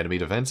weakness in the enemy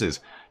defenses.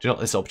 Do not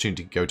let this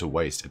opportunity go to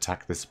waste.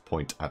 Attack this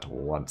point at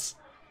once.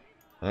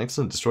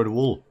 Excellent. Destroyed a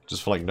wall.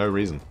 Just for, like, no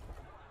reason.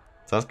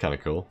 So that's kind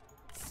of cool.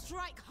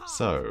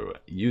 So,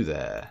 you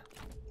there.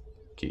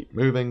 Keep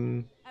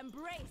moving.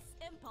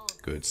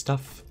 Good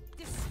stuff.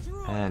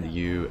 And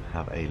you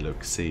have a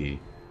look-see.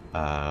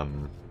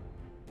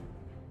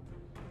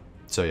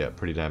 So yeah,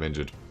 pretty damn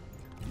injured.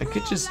 I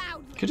could just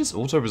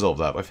auto-resolve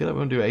that, but I feel like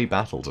we're going to do a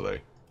battle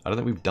today. I don't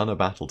think we've done a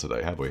battle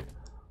today, have we?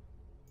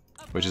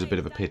 Which is a bit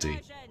of a pity.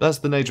 That's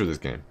the nature of this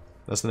game.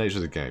 That's the nature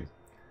of the game.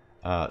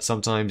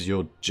 Sometimes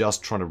you're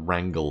just trying to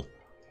wrangle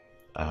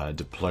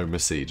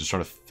diplomacy, just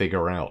trying to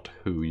figure out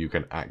who you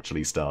can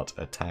actually start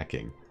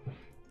attacking,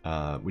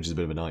 which is a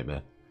bit of a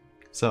nightmare.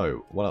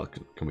 So, what else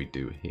can we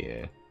do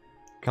here?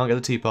 Can't get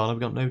the tea parlor,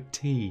 we've got no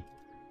tea,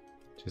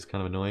 which is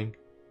kind of annoying.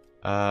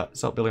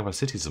 Start building up our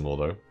city some more,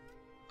 though.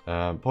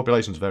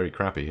 Population's very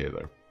crappy here,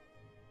 though.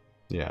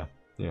 Yeah.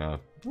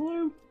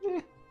 Well,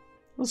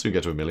 we'll soon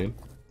get to 1 million.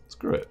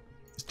 Screw it.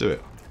 Let's do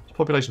it. What's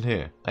population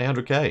here?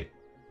 800k.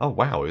 Oh,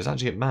 wow, it was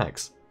actually at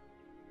max.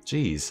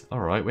 Jeez.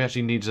 Alright, we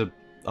actually need to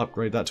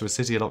upgrade that to a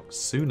city a lot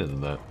sooner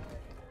than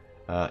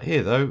that.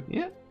 Here, though,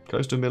 yeah,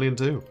 close to 1 million,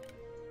 too.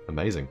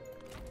 Amazing.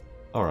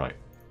 Alright.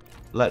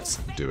 Let's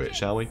do it,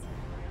 shall we?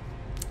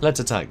 Let's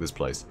attack this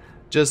place.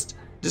 Just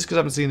because I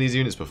haven't seen these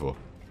units before.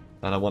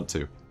 And I want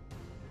to.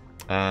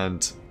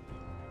 And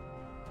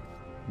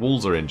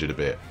walls are injured a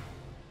bit.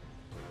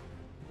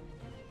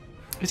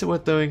 Is it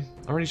worth doing?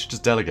 I really should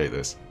just delegate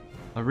this.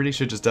 And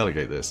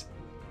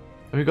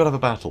we've got to have a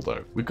battle,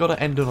 though. We've got to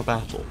end on a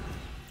battle.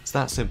 It's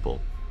that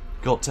simple.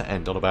 Got to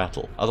end on a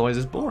battle. Otherwise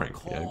it's boring.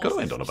 Yeah, got to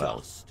end on a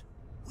battle.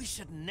 We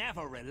should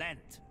never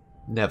relent.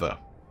 Never.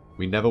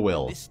 We never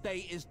will. This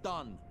day is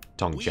done.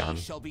 Zheng We Jiang.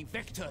 shall be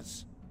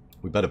victors.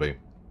 We better be.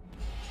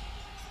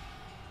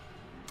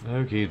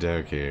 Okie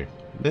dokie.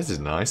 This is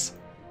nice.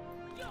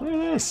 Look at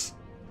this.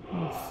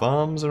 Little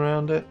farms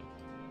around it.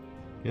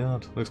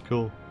 God, looks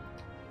cool.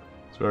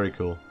 It's very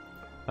cool.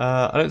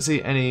 I don't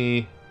see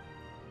any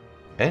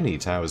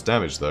towers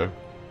damaged though.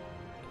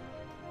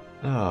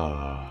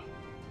 Ah.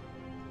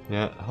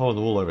 Yeah, hole in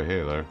the wall over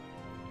here though.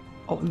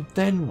 Oh, and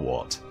then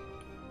what?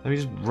 Let me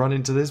just run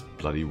into this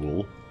bloody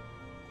wall.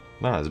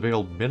 Man, it's a big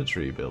old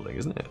military building,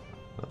 isn't it?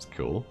 That's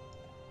cool.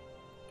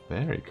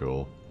 Very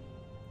cool.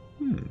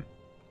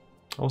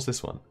 What's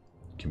this one?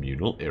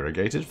 Communal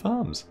irrigated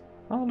farms.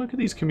 Oh, look at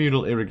these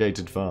communal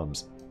irrigated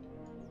farms.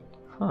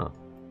 Huh.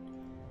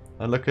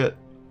 And look at...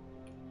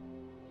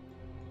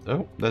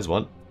 Oh, there's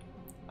one.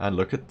 And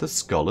look at the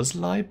Scholars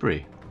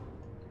Library.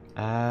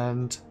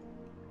 And...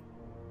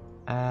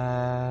 Is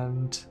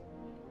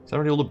that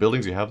already all the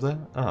buildings you have there?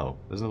 Oh,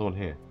 there's another one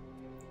here.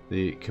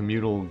 The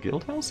Communal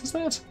Guild House, is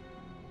that?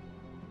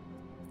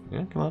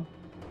 Yeah, come on.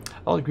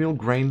 Oh, the Communal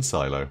Grain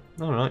Silo.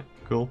 Alright,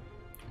 cool.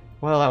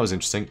 Well, that was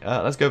interesting.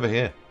 Let's go over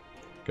here.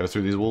 Go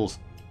through these walls.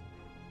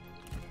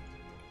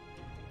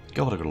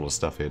 God, I've got a lot of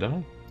stuff here, don't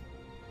I?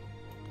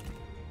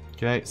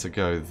 Okay, so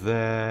go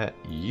there.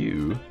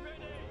 You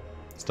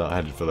start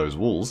headed for those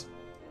walls.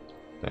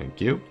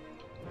 Thank you.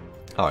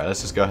 Alright,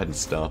 let's just go ahead and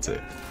start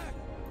it.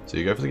 So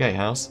you go for the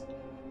gatehouse.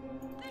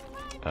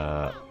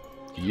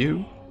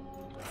 You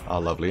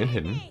are lovely and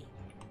hidden.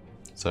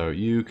 So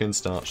you can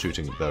start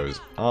shooting those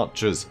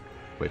archers,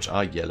 which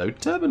are yellow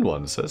turban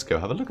ones. So let's go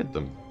have a look at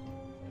them.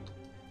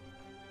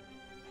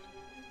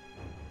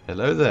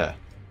 Hello there.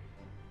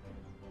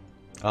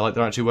 I like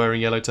they're actually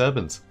wearing yellow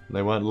turbans.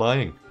 They weren't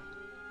lying.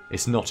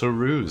 It's not a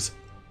ruse.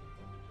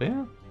 But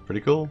yeah,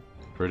 pretty cool.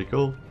 Pretty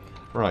cool.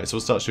 Right, so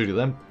we'll start shooting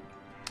them.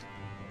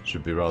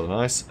 Should be rather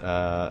nice.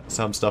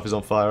 Some stuff is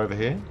on fire over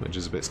here, which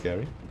is a bit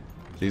scary.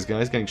 These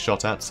guys getting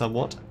shot at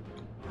somewhat.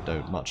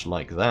 Don't much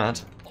like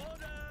that.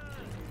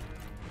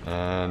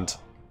 And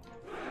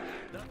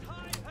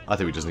I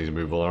think we just need to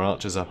move all our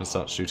archers up and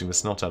start shooting the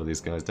snot out of these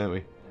guys, don't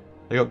we?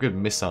 They got good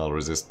missile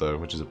resist though,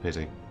 which is a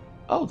pity.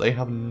 Oh, they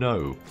have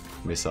no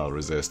missile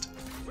resist.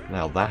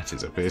 Now that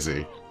is a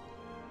pity.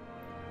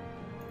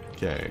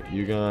 Okay,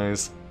 you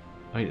guys...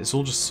 I mean, it's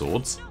all just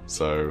swords,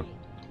 so...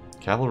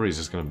 Cavalry is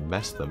just going to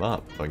mess them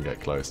up if I can get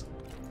close.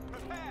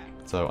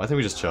 So I think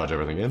we just charge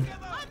everything in.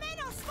 I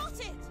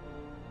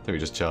think we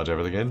just charge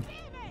everything in.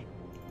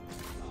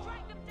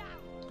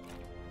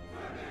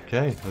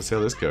 Okay, let's see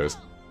how this goes.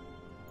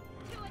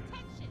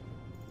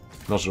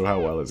 Not sure how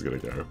well it's going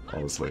to go,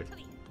 honestly.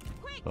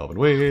 Bob and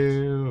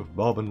weave,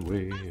 bob and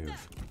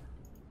weave.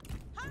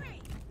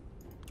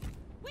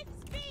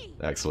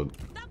 Excellent.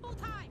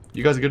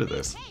 You guys are good at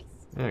this.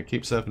 Yeah,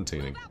 keep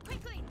serpentining.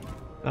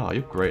 Oh,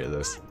 you're great at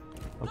this.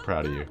 I'm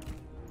proud of you.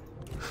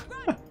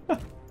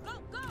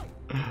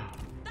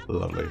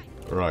 Lovely.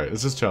 Right,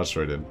 let's just charge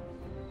straight in.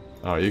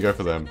 Oh, you go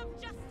for them.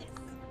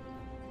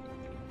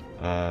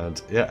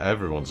 And, yeah,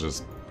 everyone's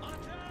just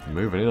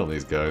moving in on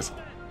these guys.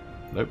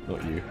 Nope,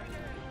 not you.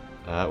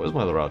 Where's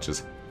my other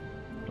archers?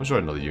 I'm sure I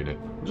had another unit.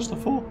 Just a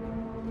 4?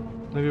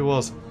 Maybe it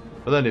was.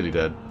 But they're nearly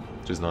dead,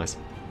 which is nice.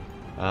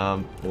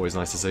 Always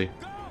nice to see.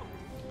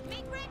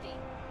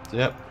 So,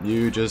 yep,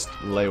 you just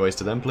lay waste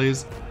to them,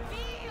 please.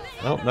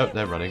 Oh, nope,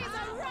 they're running.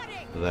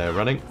 They're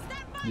running.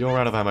 You're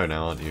out of ammo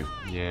now, aren't you?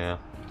 Yeah.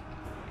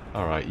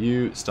 Alright,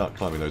 you start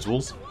climbing those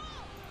walls.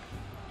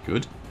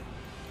 Good.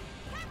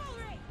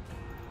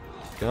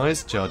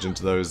 Guys, charge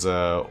into those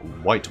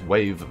white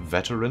wave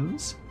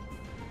veterans.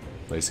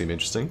 They seem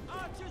interesting.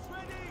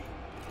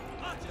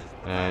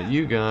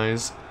 You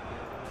guys,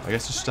 I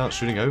guess just start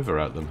shooting over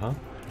at them, huh?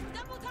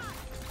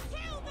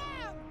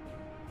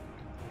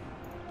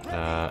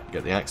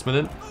 Get the axemen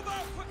in.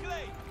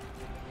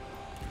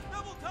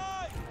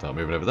 Start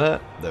moving over there.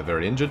 They're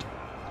very injured.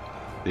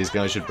 These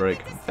guys should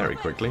break very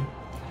quickly.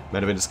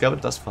 Men have been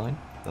discovered. That's fine.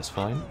 That's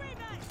fine.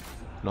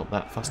 Not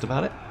that fussed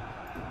about it.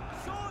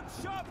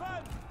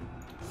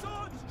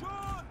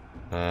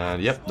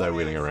 And yep, they're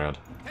wheeling around.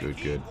 Good,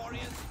 good.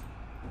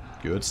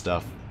 Good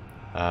stuff.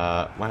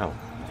 Wow.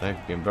 They're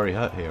getting very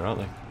hurt here,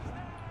 aren't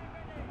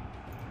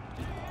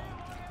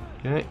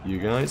they? Okay, you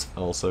guys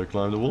also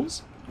climb the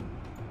walls.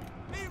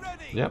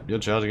 Yep, you're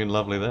charging in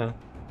lovely there.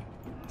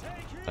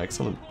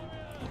 Excellent.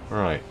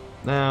 Alright,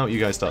 now you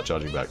guys start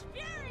charging back.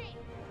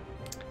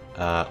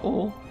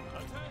 Or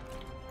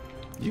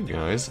you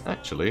guys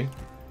actually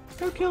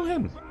go kill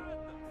him.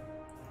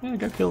 Yeah,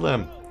 go kill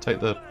them. Take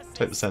the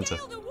center.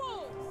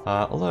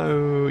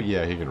 Although,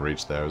 yeah, he can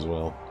reach there as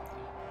well.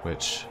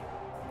 Which,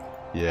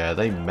 yeah,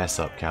 they mess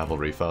up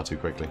cavalry far too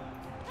quickly.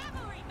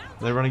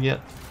 Are they running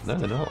yet? No,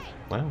 they're not.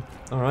 Wow.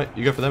 Alright,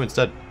 you go for them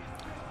instead.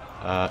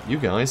 You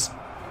guys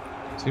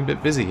seem a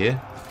bit busy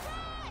here.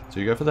 So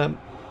you go for them.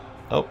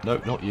 Oh,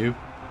 no, not you.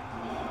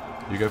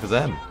 You go for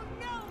them.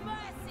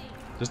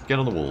 Just get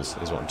on the walls,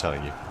 is what I'm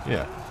telling you.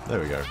 Yeah, there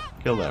we go.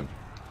 Kill them.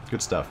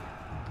 Good stuff.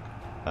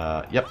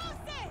 Yep.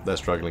 They're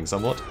struggling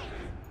somewhat.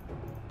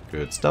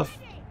 Good stuff.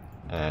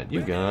 And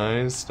you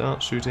guys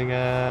start shooting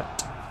at...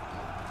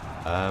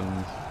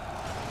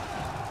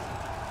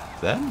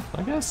 them,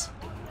 I guess?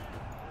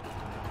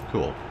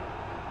 Cool.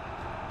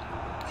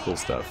 Cool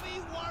stuff.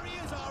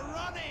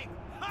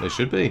 They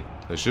should be.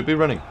 They should be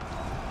running.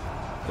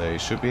 They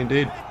should be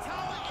indeed.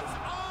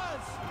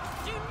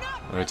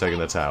 They're taking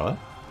the tower.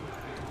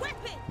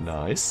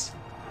 Nice.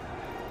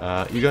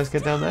 You guys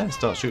get down there,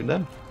 start shooting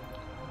them.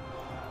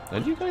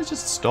 And you guys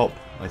just stop,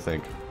 I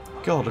think.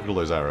 God, look at all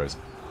those arrows.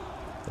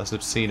 That's an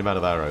obscene amount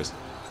of arrows.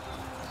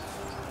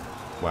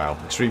 Wow,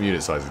 extreme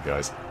unit sizes,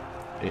 guys.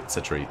 It's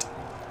a treat.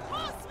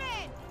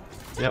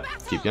 Yep,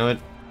 keep going.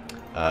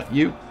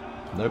 You.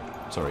 Nope,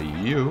 sorry,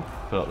 you.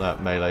 Put up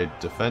that melee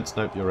defense.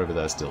 Nope, you're over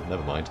there still.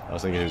 Never mind. I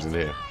was thinking who's in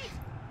here.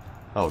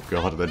 Oh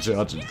god, they're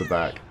charging to the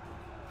back.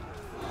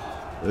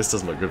 This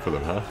doesn't look good for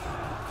them, huh?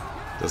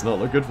 Does not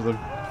look good for them.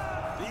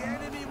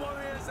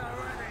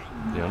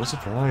 Yeah, I'm not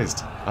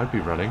surprised. I'd be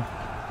running.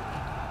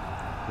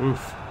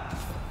 Oof.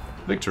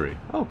 Victory.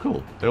 Oh,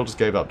 cool. They all just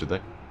gave up, did they?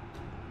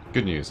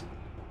 Good news.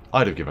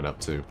 I'd have given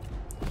up too.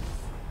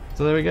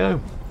 So there we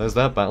go. There's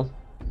that battle.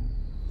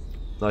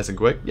 Nice and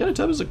quick. Yeah,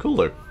 turbines are cool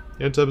though.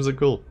 Yeah, turbines are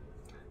cool.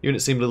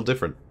 Units seem a little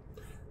different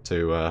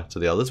to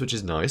the others, which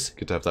is nice.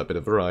 Good to have that bit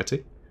of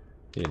variety.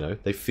 You know,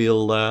 they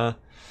feel I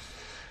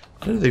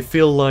don't know, they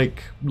feel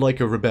like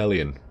a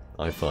rebellion,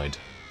 I find.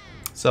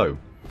 So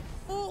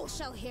All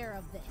shall hear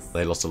of this.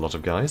 they lost a lot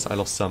of guys. I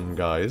lost some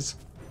guys.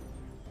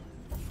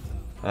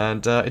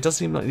 And it does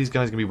seem like these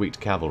guys are going to be weak to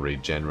cavalry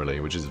generally,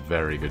 which is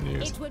very good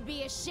news. It would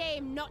be a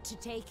shame not to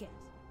take it.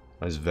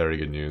 That is very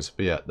good news.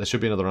 But yeah, there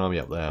should be another army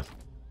up there.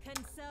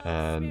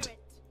 And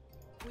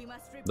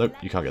nope,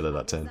 you can't get there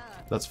that turn.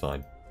 That's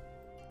fine.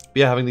 But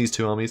yeah, having these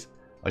two armies,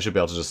 I should be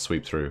able to just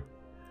sweep through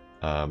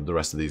the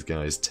rest of these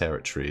guys'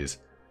 territories.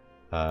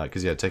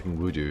 Because yeah, taking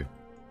Wudu,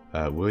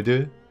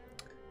 Wurder.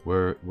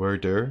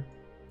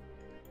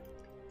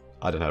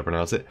 I don't know how to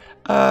pronounce it.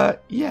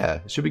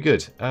 Yeah, it should be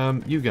good.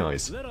 You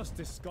guys.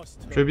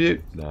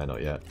 Tribute? No,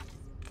 not yet.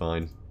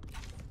 Fine.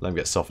 Let them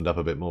get softened up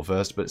a bit more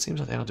first, but it seems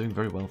like they are doing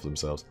very well for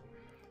themselves.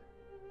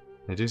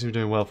 They do seem to be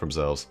doing well for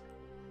themselves.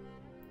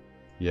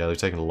 Yeah, they've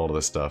taken a lot of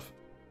this stuff.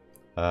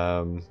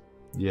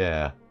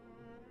 Yeah.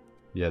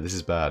 Yeah, this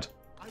is bad.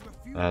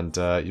 And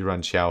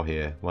Yuan Xiao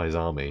here, well, his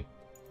army.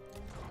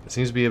 It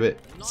seems to be a bit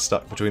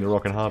stuck between a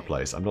rock and a hard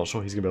place. I'm not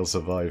sure he's going to be able to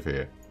survive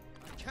here.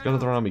 Got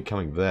another army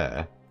coming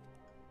there.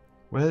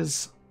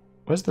 Where's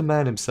the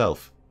man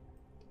himself?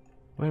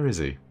 Where is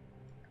he?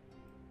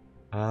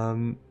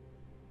 Because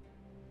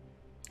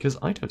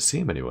I don't see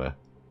him anywhere.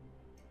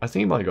 I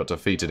think he might have got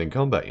defeated in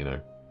combat, you know.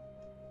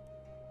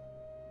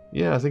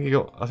 Yeah, I think he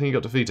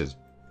got defeated.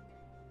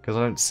 Because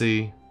I don't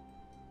see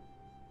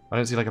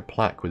like a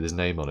plaque with his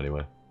name on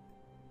anywhere.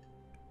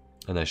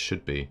 And there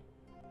should be.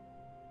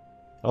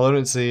 Oh, I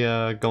don't see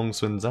Gong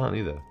Sun Zan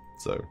either.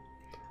 So,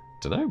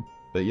 don't know.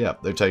 But yeah,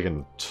 they've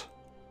taken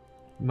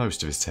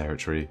most of his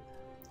territory.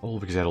 All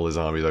because he had all his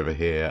armies over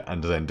here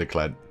and then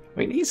declared. I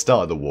mean, he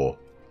started the war.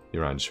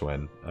 Yuan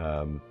Shuen.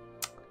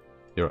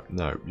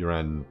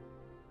 Yuan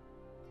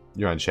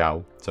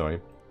Xiao.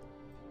 Sorry.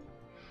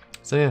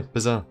 So yeah,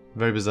 bizarre.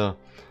 Very bizarre.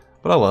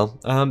 But oh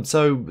well.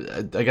 So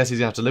I guess he's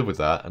gonna have to live with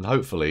that, and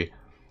hopefully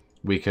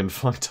we can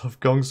fight off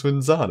Gong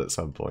Sun Zan at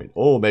some point,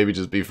 or maybe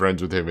just be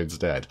friends with him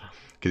instead,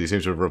 because he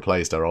seems to have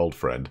replaced our old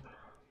friend.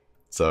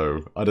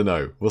 So I don't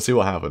know. We'll see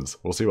what happens.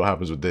 We'll see what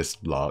happens with this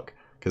lark,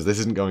 because this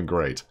isn't going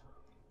great.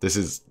 This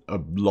is a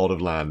lot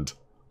of land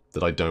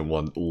that I don't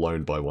want all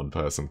owned by one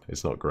person.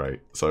 It's not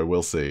great. So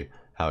we'll see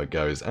how it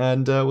goes,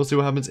 and we'll see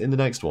what happens in the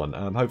next one.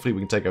 Hopefully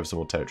we can take over some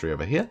more territory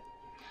over here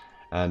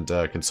and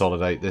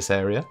consolidate this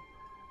area.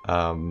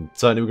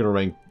 Certainly we're going to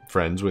remain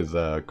friends with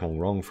Kong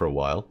Rong for a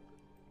while.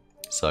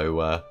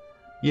 So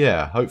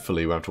yeah,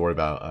 hopefully we won't have to worry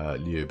about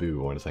Liu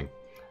Bu or anything.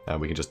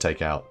 We can just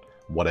take out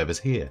whatever's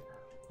here,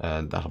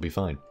 and that'll be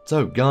fine.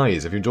 So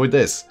guys, if you enjoyed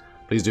this,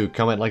 please do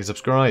comment, like, and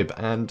subscribe,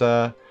 and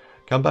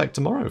come back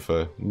tomorrow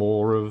for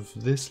more of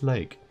this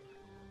lake.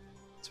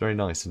 It's very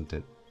nice, isn't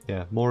it?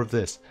 Yeah, more of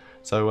this.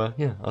 So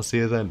yeah, I'll see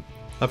you then.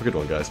 Have a good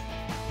one, guys.